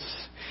notice.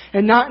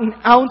 And not an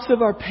ounce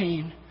of our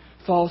pain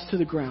falls to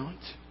the ground.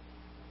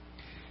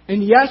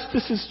 And yes,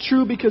 this is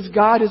true because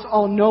God is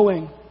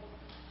all-knowing.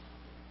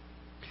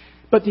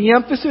 But the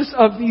emphasis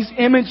of these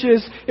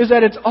images is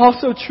that it's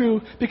also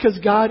true because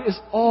God is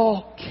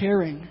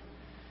all-caring.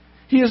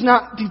 He is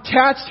not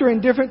detached or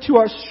indifferent to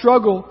our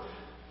struggle.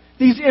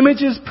 These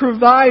images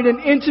provide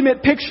an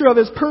intimate picture of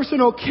His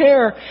personal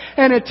care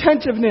and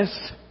attentiveness.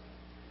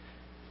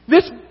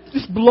 This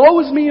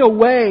blows me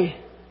away.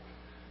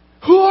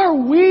 Who are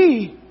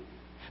we?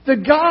 The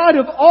God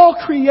of all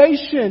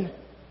creation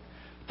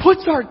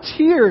puts our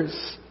tears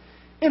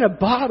in a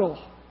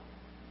bottle.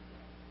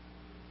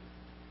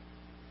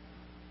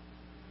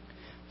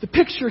 The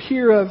picture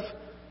here of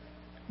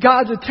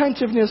God's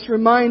attentiveness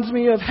reminds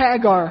me of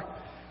Hagar,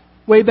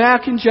 way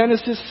back in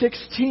Genesis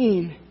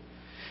 16.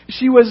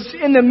 She was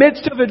in the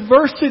midst of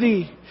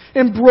adversity,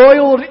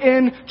 embroiled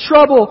in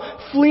trouble,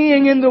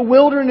 fleeing in the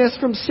wilderness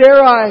from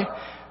Sarai.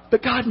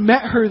 But God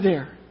met her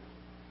there.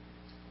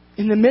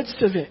 In the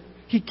midst of it,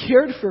 He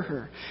cared for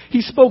her.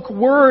 He spoke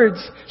words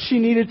she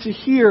needed to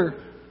hear.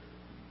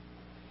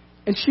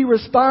 And she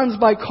responds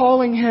by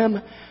calling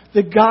Him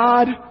the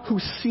God who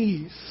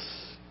sees.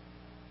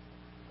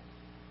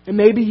 And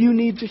maybe you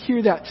need to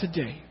hear that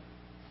today.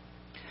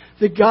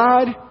 The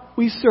God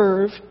we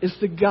serve is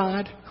the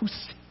God who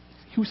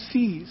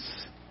sees.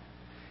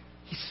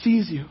 He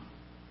sees you.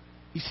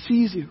 He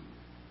sees you.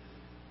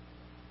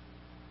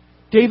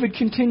 David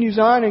continues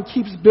on and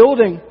keeps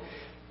building.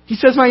 He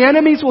says, my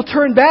enemies will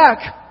turn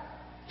back.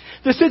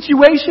 The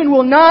situation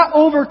will not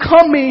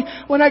overcome me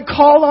when I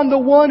call on the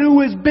one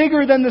who is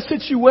bigger than the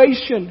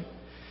situation.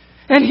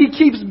 And he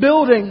keeps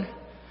building.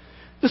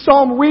 The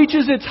psalm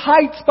reaches its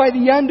heights by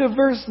the end of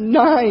verse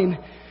 9.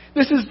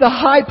 This is the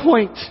high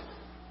point.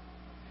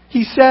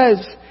 He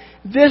says,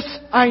 this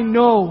I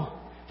know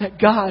that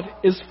God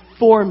is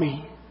for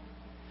me.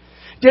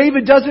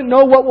 David doesn't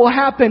know what will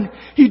happen.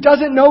 He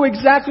doesn't know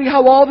exactly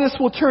how all this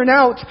will turn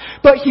out.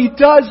 But he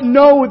does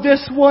know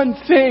this one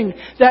thing,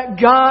 that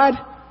God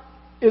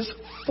is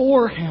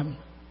for him.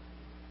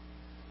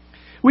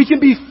 We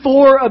can be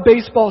for a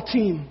baseball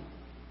team.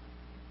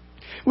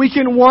 We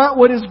can want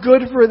what is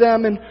good for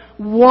them and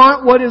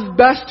want what is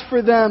best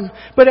for them.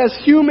 But as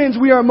humans,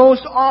 we are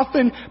most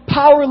often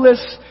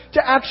powerless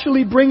to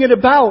actually bring it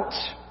about.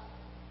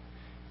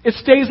 It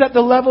stays at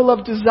the level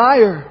of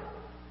desire.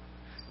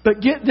 But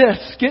get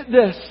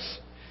this.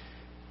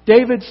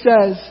 David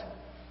says,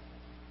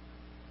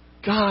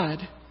 God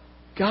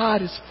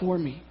is for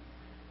me.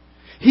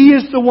 He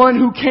is the one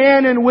who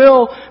can and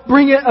will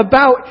bring it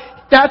about.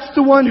 That's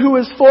the one who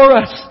is for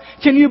us.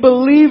 Can you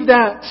believe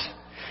that?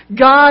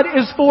 God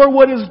is for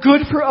what is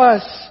good for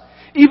us.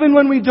 Even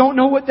when we don't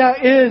know what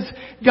that is.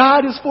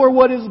 God is for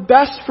what is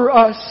best for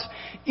us.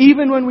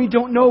 Even when we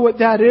don't know what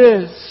that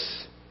is.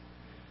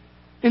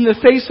 In the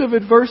face of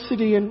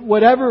adversity, in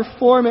whatever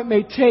form it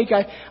may take,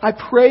 I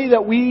pray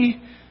that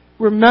we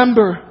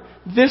remember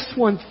this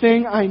one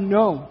thing I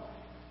know.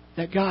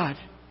 That God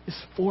is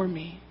for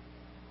me.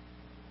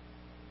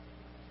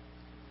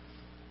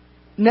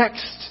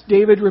 Next,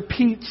 David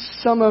repeats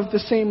some of the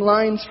same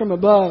lines from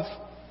above.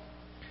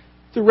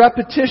 The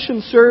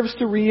repetition serves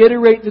to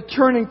reiterate the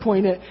turning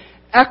point. It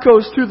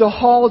echoes through the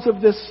halls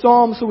of this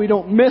psalm so we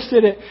don't miss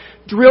it. It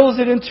drills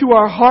it into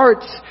our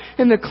hearts.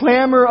 In the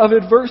clamor of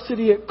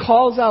adversity, it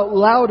calls out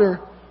louder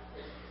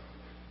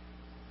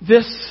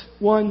this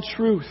one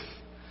truth.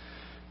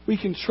 We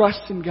can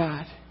trust in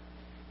God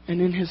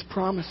and in His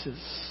promises.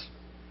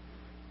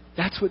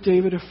 That's what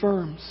David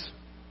affirms.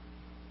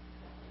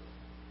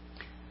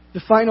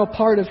 The final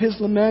part of his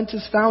lament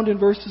is found in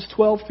verses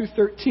 12 through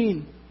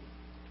 13.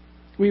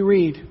 We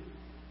read,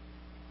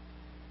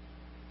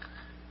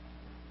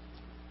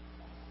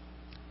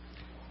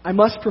 I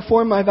must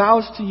perform my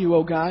vows to you,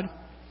 O God.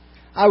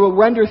 I will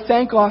render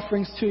thank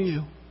offerings to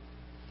you.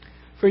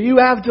 For you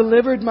have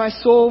delivered my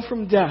soul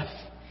from death,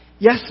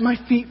 yes, my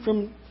feet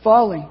from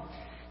falling,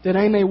 that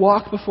I may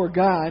walk before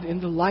God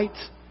in the light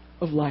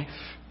of life.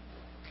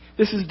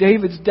 This is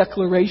David's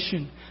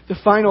declaration, the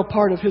final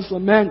part of his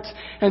lament.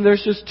 And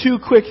there's just two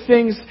quick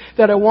things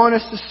that I want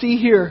us to see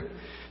here.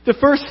 The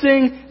first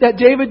thing that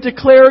David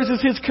declares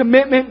is his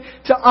commitment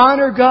to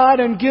honor God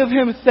and give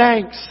Him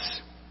thanks.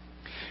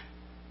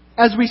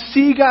 As we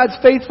see God's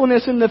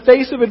faithfulness in the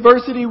face of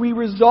adversity, we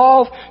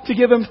resolve to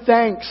give Him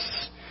thanks.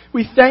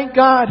 We thank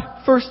God,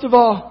 first of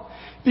all,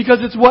 because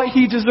it's what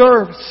He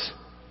deserves.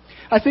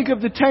 I think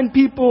of the 10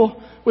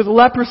 people with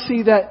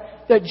leprosy that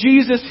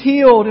Jesus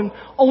healed, and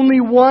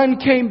only one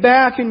came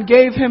back and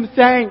gave Him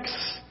thanks.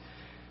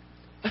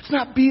 Let's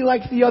not be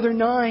like the other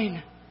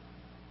 9.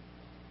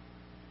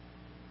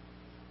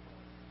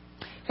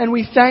 And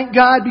we thank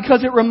God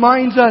because it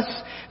reminds us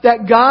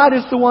that God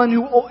is the one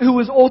who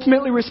is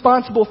ultimately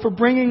responsible for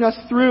bringing us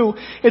through.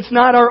 It's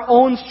not our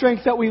own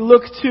strength that we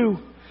look to,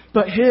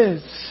 but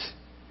His.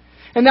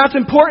 And that's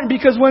important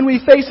because when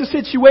we face a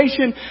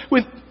situation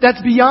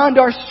that's beyond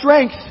our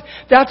strength,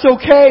 that's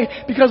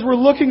okay because we're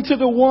looking to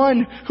the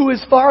one who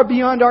is far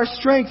beyond our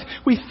strength.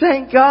 We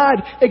thank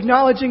God,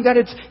 acknowledging that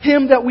it's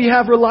Him that we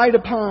have relied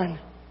upon.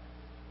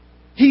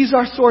 He's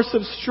our source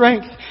of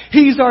strength.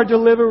 He's our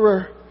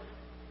deliverer,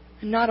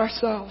 and not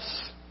ourselves.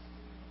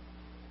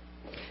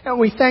 And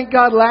we thank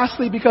God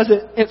lastly because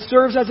it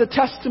serves as a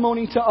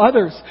testimony to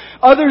others.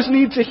 Others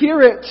need to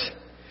hear it.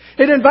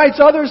 It invites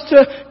others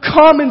to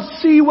come and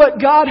see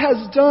what God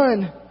has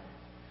done.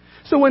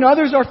 So when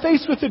others are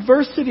faced with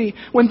adversity,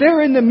 when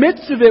they're in the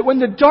midst of it, when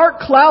the dark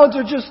clouds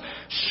are just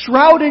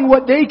shrouding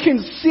what they can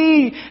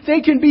see,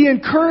 they can be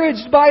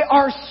encouraged by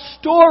our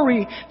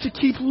story to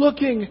keep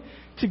looking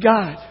to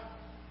God.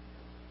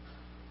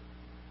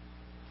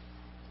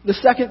 The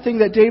second thing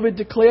that David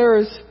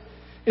declares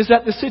is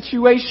that the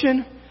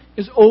situation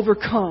is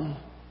overcome.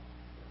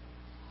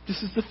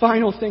 This is the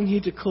final thing he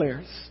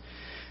declares.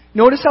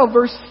 Notice how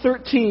verse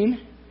 13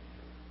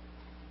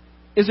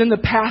 is in the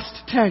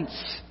past tense.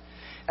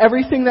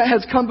 Everything that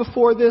has come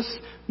before this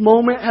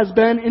moment has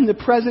been in the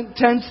present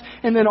tense,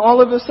 and then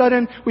all of a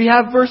sudden we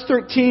have verse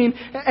 13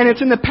 and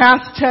it's in the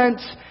past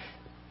tense.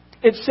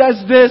 It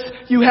says this,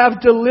 you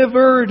have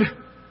delivered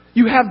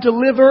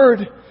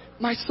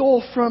my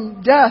soul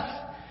from death.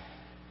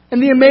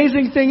 And the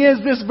amazing thing is,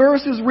 this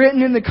verse is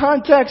written in the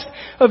context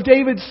of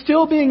David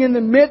still being in the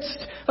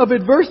midst of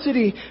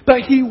adversity,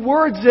 but he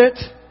words it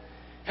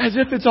as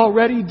if it's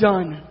already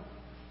done.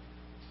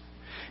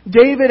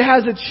 David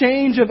has a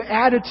change of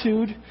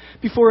attitude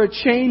before a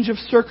change of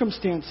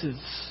circumstances.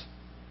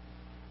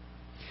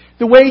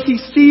 The way he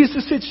sees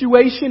the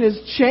situation is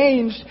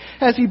changed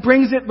as he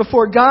brings it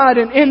before God,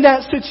 and in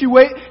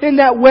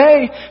that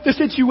way, the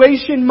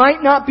situation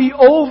might not be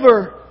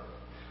over,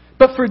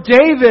 but for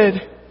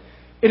David,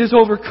 it is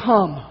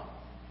overcome.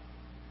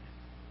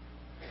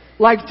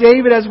 Like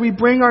David, as we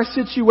bring our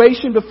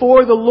situation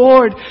before the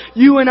Lord,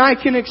 you and I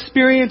can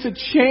experience a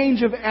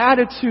change of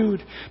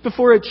attitude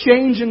before a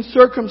change in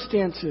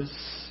circumstances.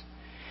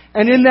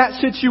 And in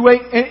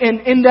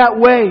that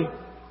way,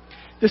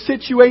 the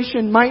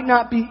situation might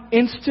not be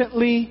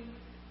instantly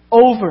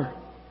over,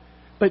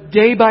 but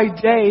day by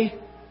day,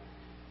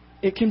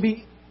 it can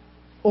be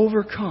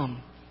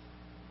overcome.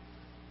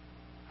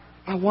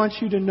 I want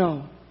you to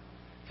know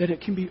that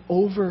it can be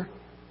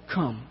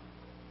overcome.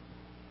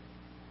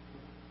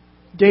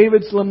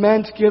 David's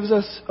lament gives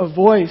us a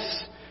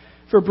voice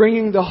for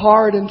bringing the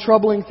hard and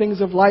troubling things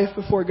of life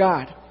before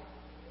God.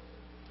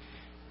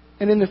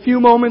 And in the few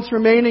moments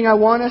remaining, I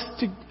want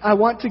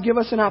to give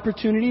us an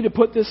opportunity to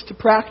put this to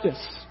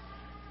practice.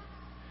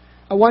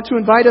 I want to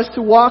invite us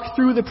to walk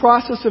through the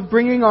process of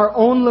bringing our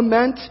own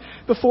lament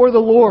before the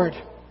Lord.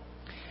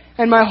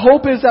 And my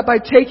hope is that by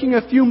taking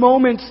a few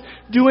moments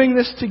doing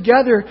this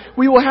together,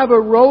 we will have a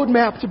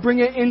roadmap to bring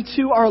it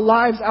into our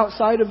lives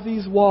outside of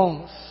these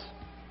walls.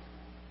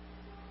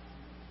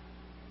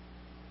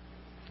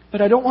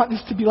 But I don't want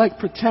this to be like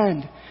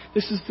pretend.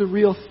 This is the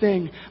real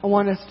thing. I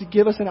want us to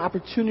give us an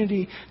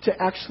opportunity to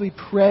actually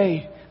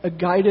pray a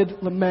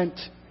guided lament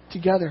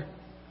together.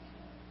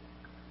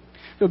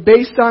 So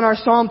based on our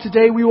psalm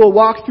today, we will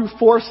walk through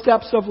 4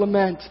 steps of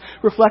lament,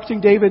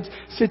 reflecting David's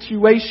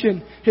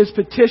situation, his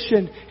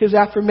petition, his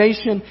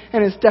affirmation,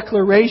 and his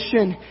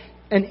declaration.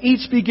 And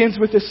each begins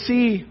with a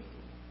C.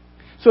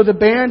 So the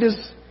band is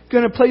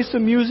going to play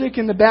some music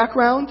in the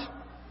background.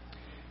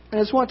 And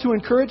I just want to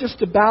encourage us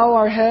to bow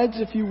our heads,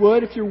 if you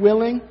would, if you're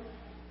willing,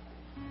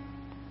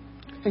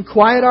 and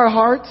quiet our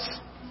hearts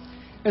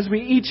as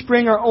we each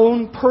bring our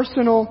own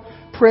personal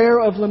prayer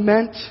of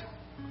lament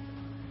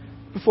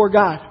before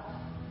God.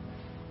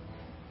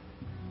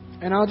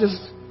 And I'll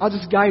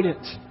just guide it.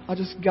 I'll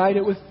just guide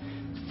it with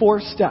 4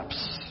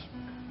 steps.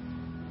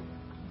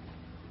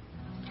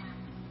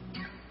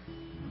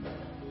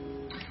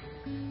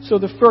 So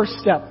the first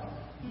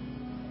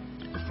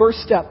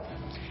step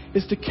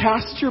is to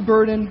cast your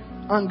burden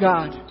on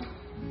God.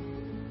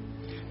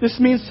 This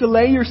means to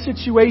lay your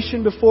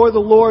situation before the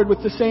Lord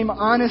with the same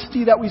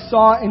honesty that we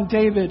saw in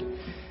David.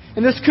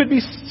 And this could be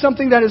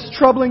something that is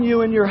troubling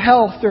you in your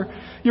health or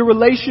your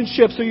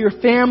relationships or your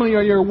family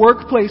or your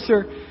workplace,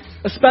 or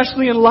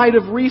especially in light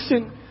of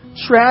recent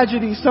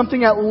tragedy,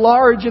 something at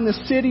large in the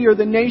city or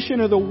the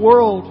nation or the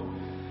world.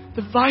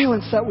 The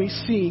violence that we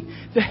see,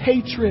 the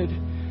hatred,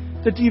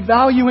 the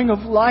devaluing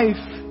of life,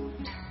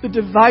 the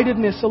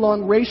dividedness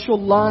along racial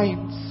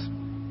lines.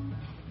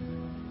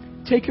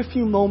 Take a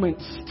few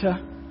moments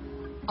to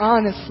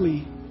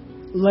honestly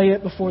lay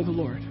it before the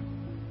Lord.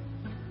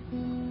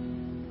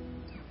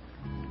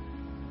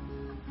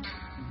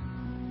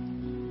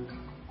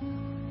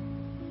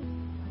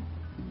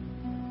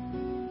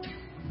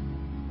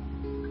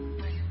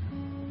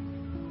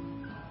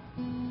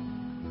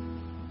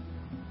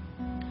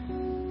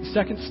 The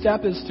second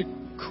step is to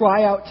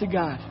cry out to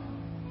God.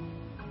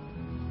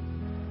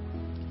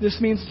 This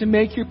means to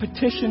make your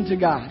petition to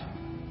God,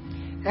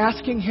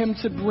 asking Him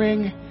to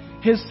bring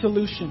His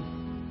solution.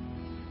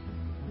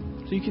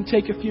 So you can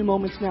take a few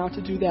moments now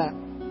to do that.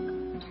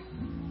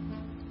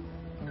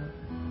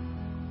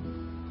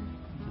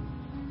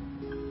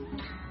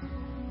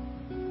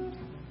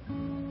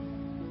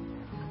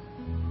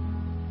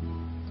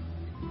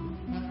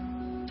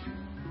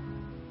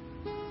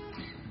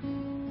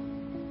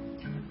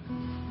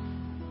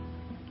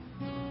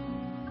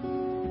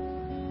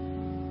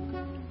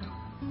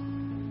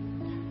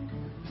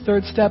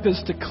 Third step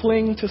is to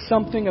cling to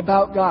something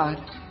about God.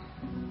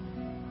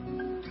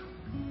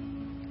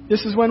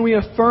 This is when we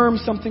affirm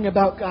something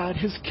about God,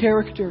 His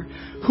character,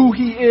 who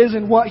He is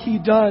and what He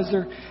does,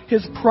 or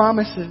His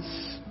promises.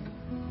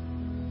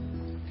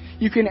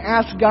 You can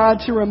ask God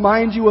to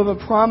remind you of a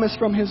promise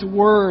from His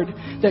Word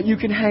that you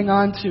can hang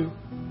on to.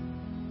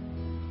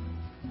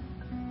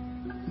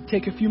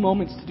 Take a few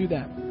moments to do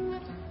that.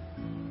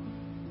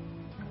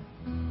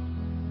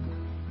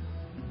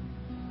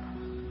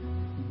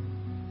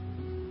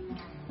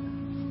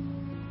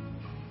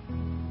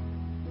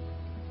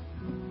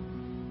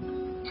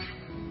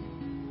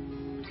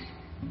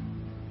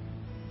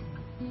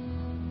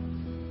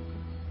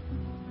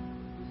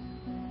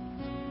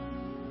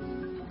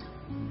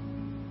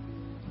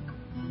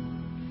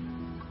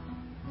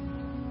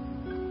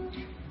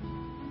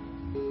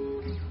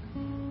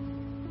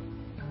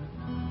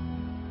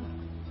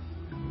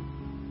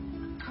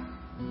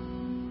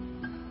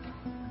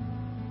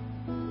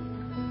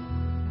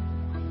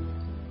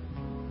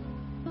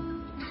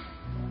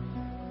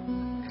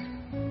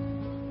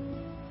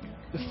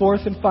 The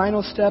fourth and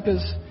final step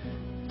is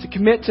to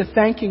commit to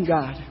thanking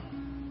God.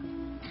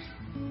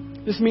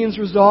 This means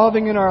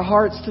resolving in our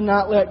hearts to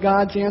not let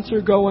God's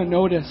answer go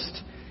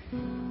unnoticed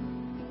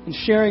and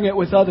sharing it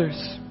with others.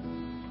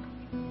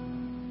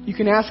 You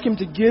can ask Him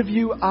to give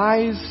you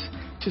eyes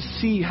to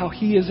see how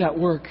He is at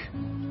work.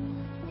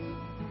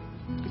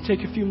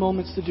 Take a few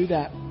moments to do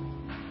that.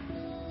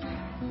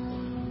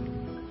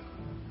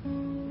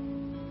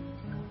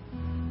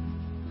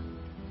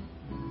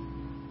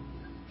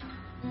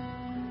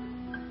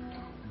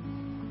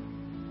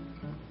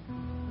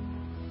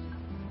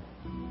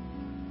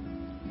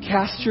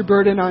 Cast your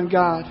burden on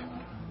God.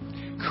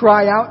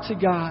 Cry out to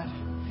God.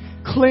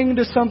 Cling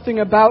to something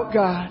about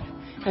God.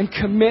 And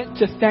commit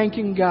to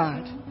thanking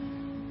God.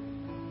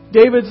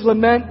 David's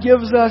lament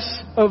gives us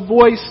a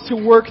voice to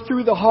work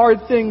through the hard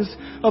things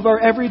of our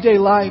everyday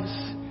lives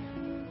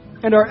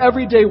and our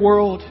everyday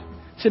world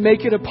to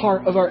make it a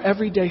part of our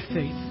everyday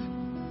faith.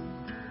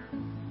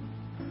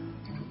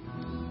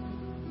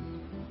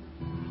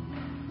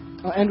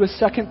 I'll end with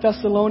 2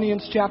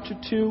 Thessalonians chapter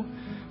 2,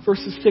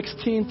 verses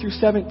 16 through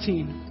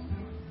 17.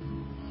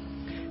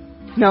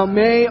 Now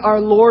may our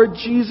Lord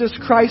Jesus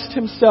Christ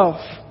Himself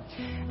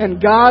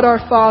and God our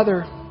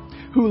Father,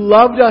 who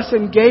loved us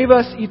and gave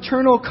us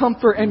eternal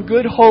comfort and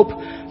good hope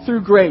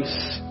through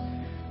grace,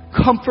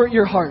 comfort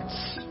your hearts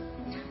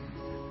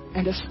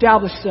and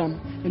establish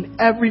them in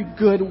every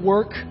good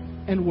work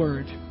and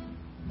word.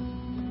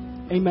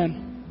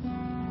 Amen.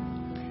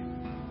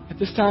 At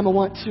this time, I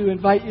want to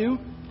invite you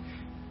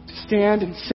to stand and sing.